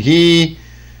 and when he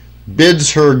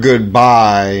bids her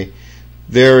goodbye,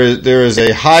 there is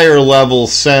a higher level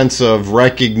sense of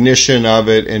recognition of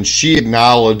it, and she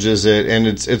acknowledges it, and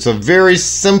it's a very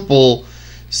simple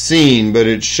scene, but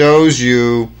it shows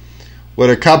you what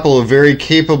a couple of very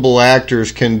capable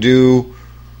actors can do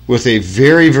with a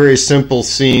very, very simple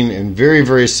scene and very,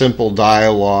 very simple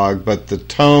dialogue, but the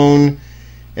tone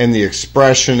and the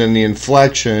expression and the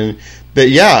inflection. But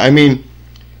yeah, I mean,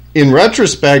 in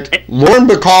retrospect, Lauren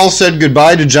Bacall said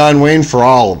goodbye to John Wayne for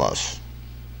all of us.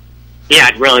 Yeah,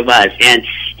 it really was. And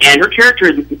her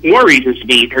character has more reasons to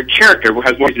be, upset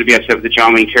with the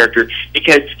John Wayne character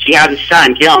because she has a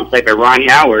son, Gil, played by Ron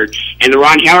Howard, and the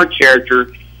Ron Howard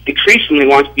character increasingly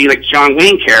wants to be like the John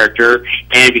Wayne character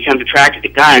and becomes attracted to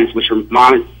guns, which the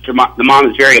mom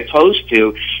is very opposed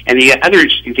to. And the other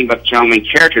interesting thing about the John Wayne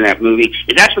character in that movie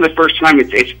is that's for the first time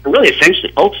it's really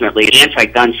essentially ultimately an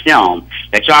anti-gun film.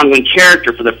 That John Wayne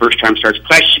character for the first time starts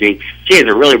questioning, gee, is it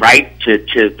really right for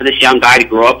this young guy to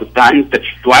grow up with guns? But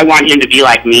do I want him to be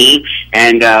like me?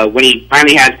 And when he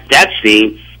finally has the death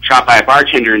scene, shot by a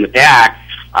bartender in the back,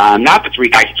 not the three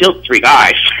guys, he killed the three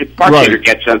guys. The bartender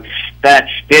gets him.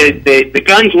 The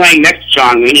gun's laying next to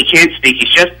John Wayne. He can't speak.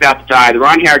 He's just about to die. The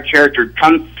Ron Howard character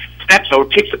steps over,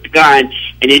 picks up the gun,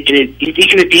 and is he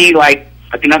going to be like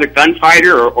another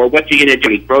gunfighter, or what's he going to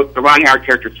do? The Ron Howard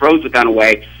character throws the gun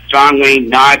away. John Wayne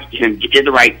nods to him, you did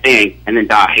the right thing, and then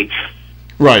dies.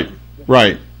 Right.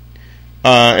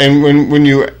 And when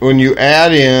you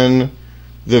add in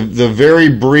the very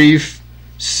brief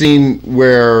scene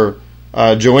where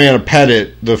Joanna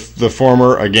Pettit, the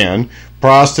former, again,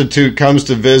 prostitute, comes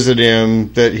to visit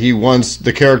him that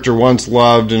the character once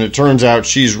loved, and it turns out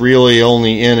she's really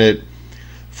only in it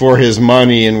for his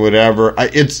money and whatever.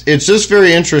 It's just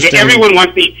very interesting. Yeah, everyone,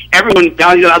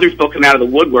 the others will come out of the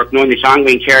woodwork knowing the John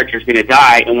Wayne character is going to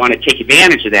die and want to take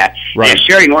advantage of that. Right. And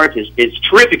Sherry North is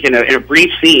terrific in a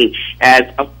brief scene as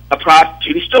a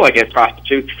prostitute. He's still, I guess,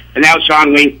 prostitute. And now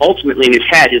John Wayne, ultimately in his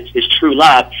head, is true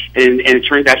love. And it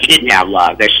turns out he didn't have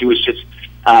love. That she was just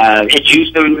had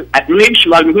used him. Maybe she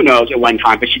loved him. Who knows? At one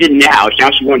time, but she didn't now.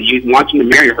 Now she wants him to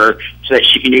marry her so that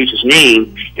she can use his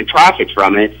name and profit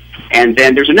from it. And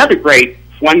then there's another great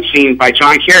one scene by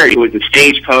John Carey, who was in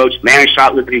Stagecoach, Man Who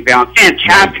Shot Liberty Bound.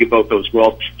 Fantastic in both those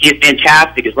roles. He is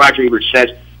fantastic, as Roger Ebert says.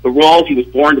 The role he was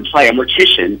born to play, a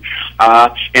mortician,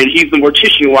 and he's the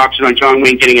mortician who walks in on John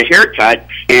Wayne getting a haircut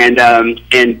and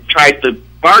tries to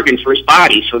bargain for his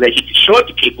body so that he could show it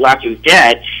to people after he's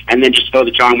dead, and then just throw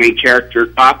the John Wayne's character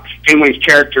in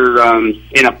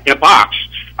a box.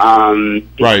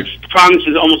 Right. The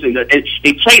promises almost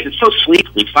he plays it so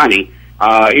sleepily funny.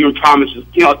 Even promises,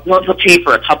 he'll pay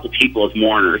for a couple people as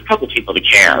mourners, a couple people to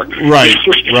care. Right.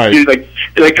 He's like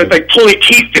pulling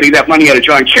teeth getting that money out of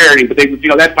John Carey, but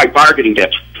that's my bargaining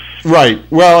tip. Right.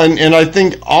 Well, and I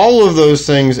think all of those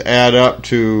things add up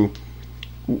to,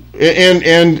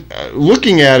 and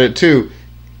looking at it too,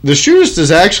 The Shootist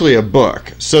is actually a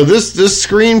book. So this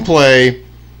screenplay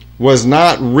was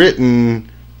not written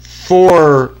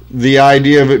for the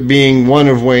idea of it being one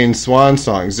of Wayne's swan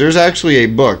songs. There's actually a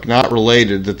book, not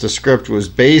related, that the script was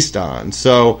based on.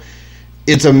 So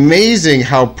it's amazing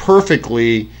how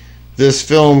perfectly this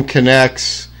film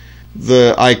connects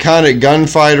the iconic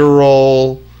gunfighter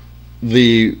role,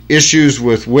 the issues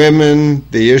with women,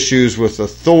 the issues with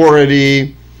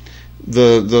authority,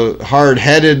 the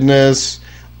hard-headedness,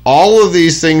 all of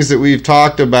these things that we've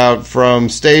talked about from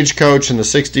Stagecoach and the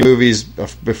 60 movies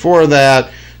before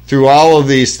that, through all of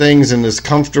these things in this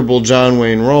comfortable John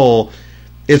Wayne role,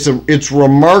 it's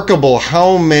remarkable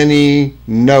how many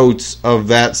notes of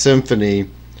that symphony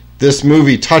this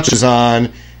movie touches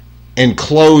on and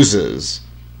closes.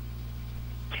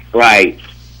 Right.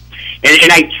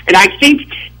 And I think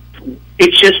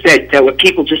it's just that what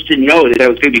people just didn't know that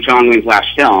was going to be John Wayne's last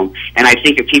film. And I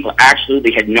think if people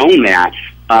absolutely had known that,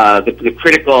 the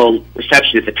critical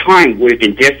reception at the time would have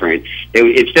been different.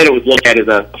 Instead, it was looked at as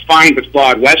a fine but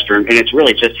flawed Western, and it's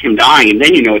really just him dying. And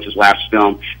then you know it's his last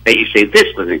film that you say,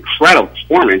 this was an incredible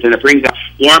performance. And it brings out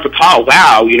Lauren Bacall,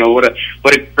 wow,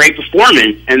 what a great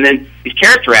performance. And then these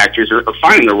character actors are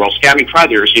finding their role. Scabby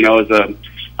Crothers,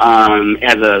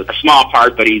 has a small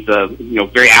part, but he's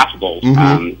very affable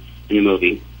in the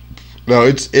movie. No,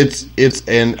 it's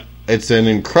an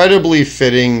incredibly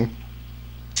fitting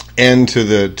end to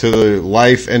the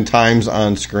life and times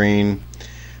on screen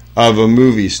of a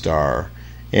movie star.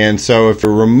 And so if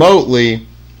you're remotely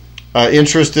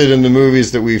interested in the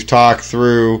movies that we've talked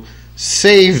through,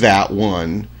 save that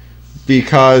one,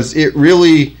 because it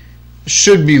really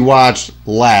should be watched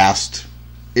last.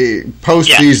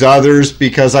 Post these others,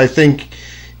 because I think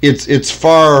it's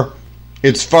far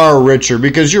richer,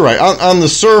 because you're right, on the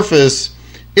surface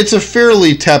it's a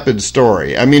fairly tepid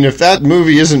story. I mean, if that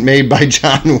movie isn't made by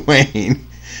John Wayne,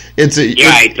 it's a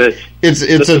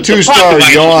two-star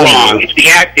yawn. It's the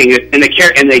acting and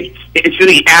it's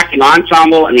the acting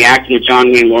ensemble and the acting of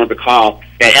John Wayne and Lauren Bacall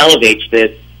that elevates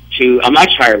this to a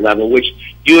much higher level, which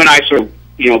you and I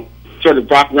sort of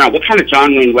brought around. What kind of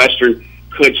John Wayne Western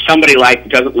could somebody like who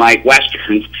doesn't like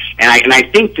Westerns? And I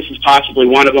think this is possibly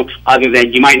one of them, other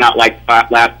than you might not like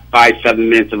last 5-7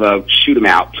 minutes of a shoot 'em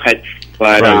out,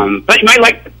 but you might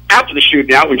like after the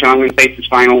shootout when John Wayne faces his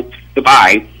final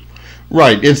goodbye.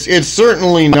 Right. It's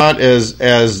certainly not as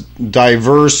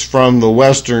diverse from the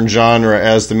Western genre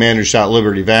as The Man Who Shot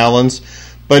Liberty Valance,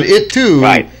 but it too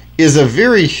is a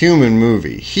very human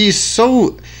movie. He's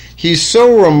so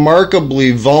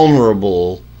remarkably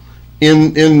vulnerable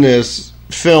in this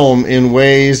film in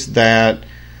ways that,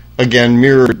 again,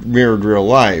 mirrored real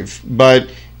life. But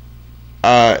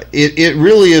it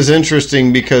really is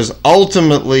interesting, because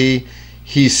ultimately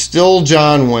he's still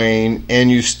John Wayne,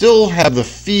 and you still have the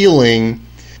feeling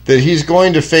that he's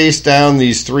going to face down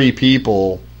these three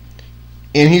people,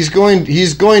 and he's going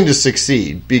to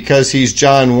succeed because he's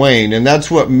John Wayne, and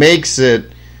that's what makes it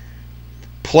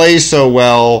play so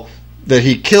well, that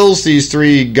he kills these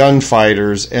three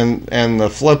gunfighters, and the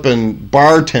flippin'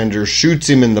 bartender shoots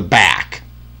him in the back.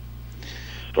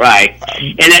 Right.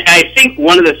 And I think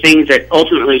one of the things that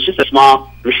ultimately is just a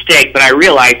small mistake, but I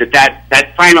realized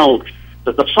that final,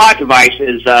 the plot device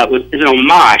is an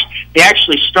homage. They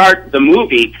actually start the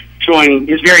movie showing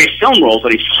his various film roles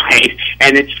that he's played,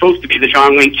 and it's supposed to be the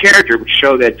John Wayne character, which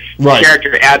show that the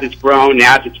character, as it's grown,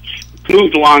 as it's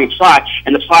moved along the plot,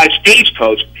 and the plot of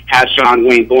Stagecoach has John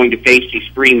Wayne going to face these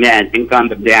three men and gun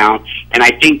them down. And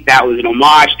I think that was an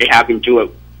homage to have him do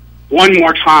it one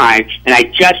more time, and I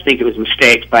just think it was a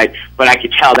mistake, but I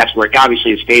could tell that's where,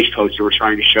 obviously, the Stagecoach, they were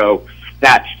trying to show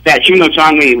that even though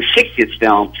John Wayne was 60th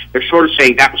film, they're sort of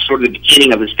saying that was sort of the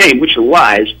beginning of his fame, which it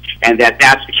was, and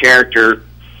that's the character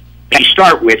that you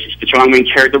start with, is the John Wayne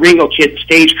character. The Ringo Kid, the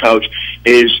Stagecoach,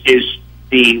 is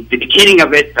the beginning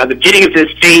of it, the beginning of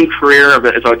his fame career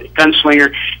as a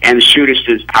gunslinger, and the Shootist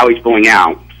is how he's going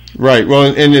out. Right. Well,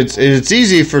 and it's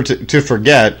easy to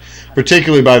forget,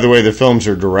 particularly by the way the films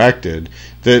are directed,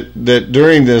 that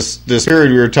during this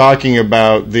period we were talking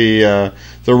about, the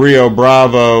Rio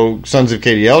Bravo, Sons of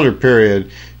Katie Elder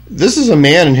period, this is a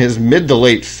man in his mid to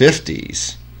late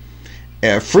 50s,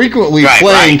 frequently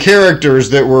playing characters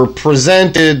that were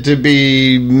presented to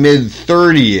be mid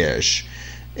 30-ish,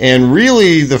 and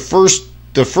really the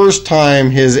first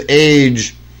time his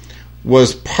age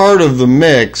was part of the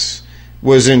mix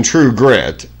was in True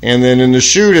Grit. And then in The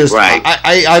Shootist,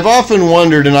 I've often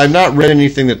wondered, and I've not read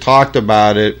anything that talked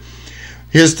about it,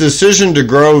 his decision to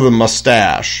grow the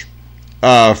mustache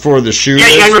for The Shootist.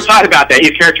 Yeah, I never thought about that.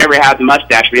 His character never has a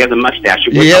mustache, but he has a mustache.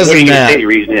 What do you think the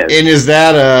reason is? And is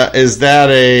that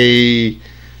a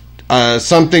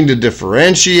something to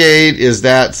differentiate? Is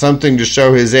that something to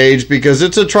show his age? Because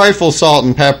it's a trifle salt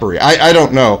and peppery. I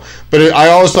don't know. But I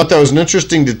always thought that was an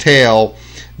interesting detail,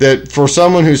 that for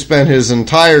someone who spent his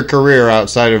entire career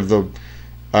outside of the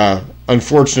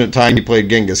unfortunate time he played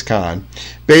Genghis Khan,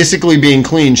 basically being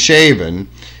clean-shaven,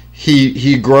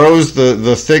 he grows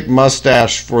the thick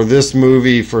mustache for this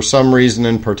movie for some reason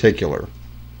in particular.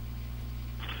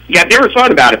 Yeah, I've never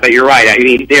thought about it, but you're right. I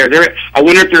mean, I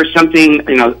wonder if there's something,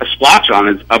 a splotch on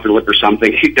his upper lip or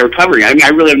something they're covering. I mean, I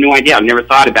really have no idea. I've never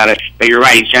thought about it, but you're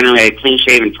right. He's generally a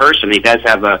clean-shaven person. He does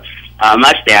have a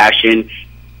mustache, and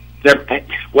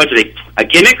was it a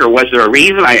gimmick or was there a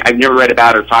reason? I've never read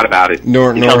about it or thought about it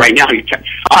until right now.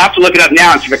 I'll have to look it up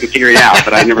now and see if I can figure it out,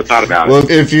 but I've never thought about it.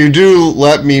 Well, if you do,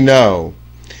 let me know.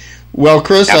 Well,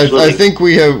 Chris, I think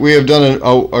we have done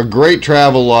a great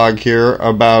travel log here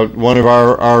about one of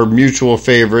our mutual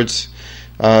favorites,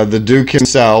 the Duke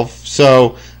himself.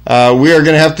 So we are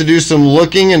going to have to do some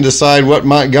looking and decide what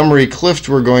Montgomery Clift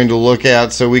we're going to look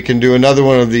at, so we can do another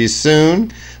one of these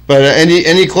soon. But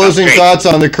any closing thoughts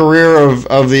on the career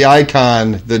of the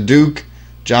icon, the Duke,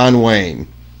 John Wayne?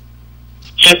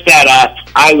 Just that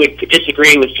I would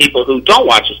disagree with people who don't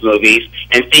watch his movies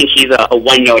and think he's a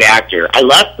one-note actor. I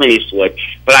love Clint Eastwood,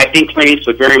 but I think Clint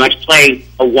Eastwood very much plays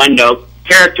a one-note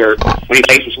character when he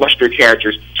plays his Western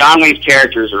characters. John Wayne's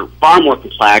characters are far more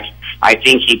complex. I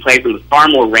think he plays them with far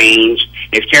more range.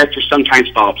 His characters sometimes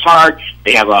fall apart.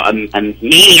 They have a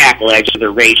maniacal edge to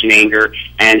their rage and anger,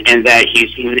 and that he's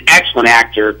an excellent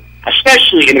actor,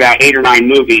 especially in about 8 or 9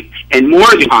 movies, and more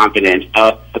than confident,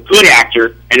 a good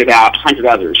actor in about 100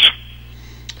 others.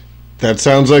 That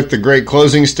sounds like the great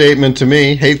closing statement to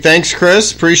me. Hey, thanks,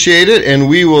 Chris. Appreciate it, and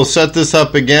we will set this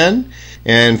up again.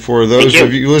 And for those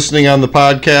of you listening on the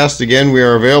podcast, again, we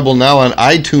are available now on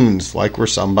iTunes, like we're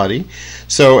somebody.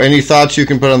 So any thoughts you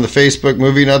can put on the Facebook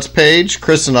Movie Nuts page.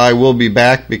 Chris and I will be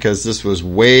back because this was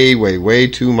way, way, way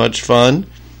too much fun.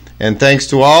 And thanks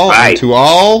to all, and to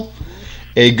all,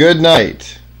 a good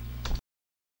night.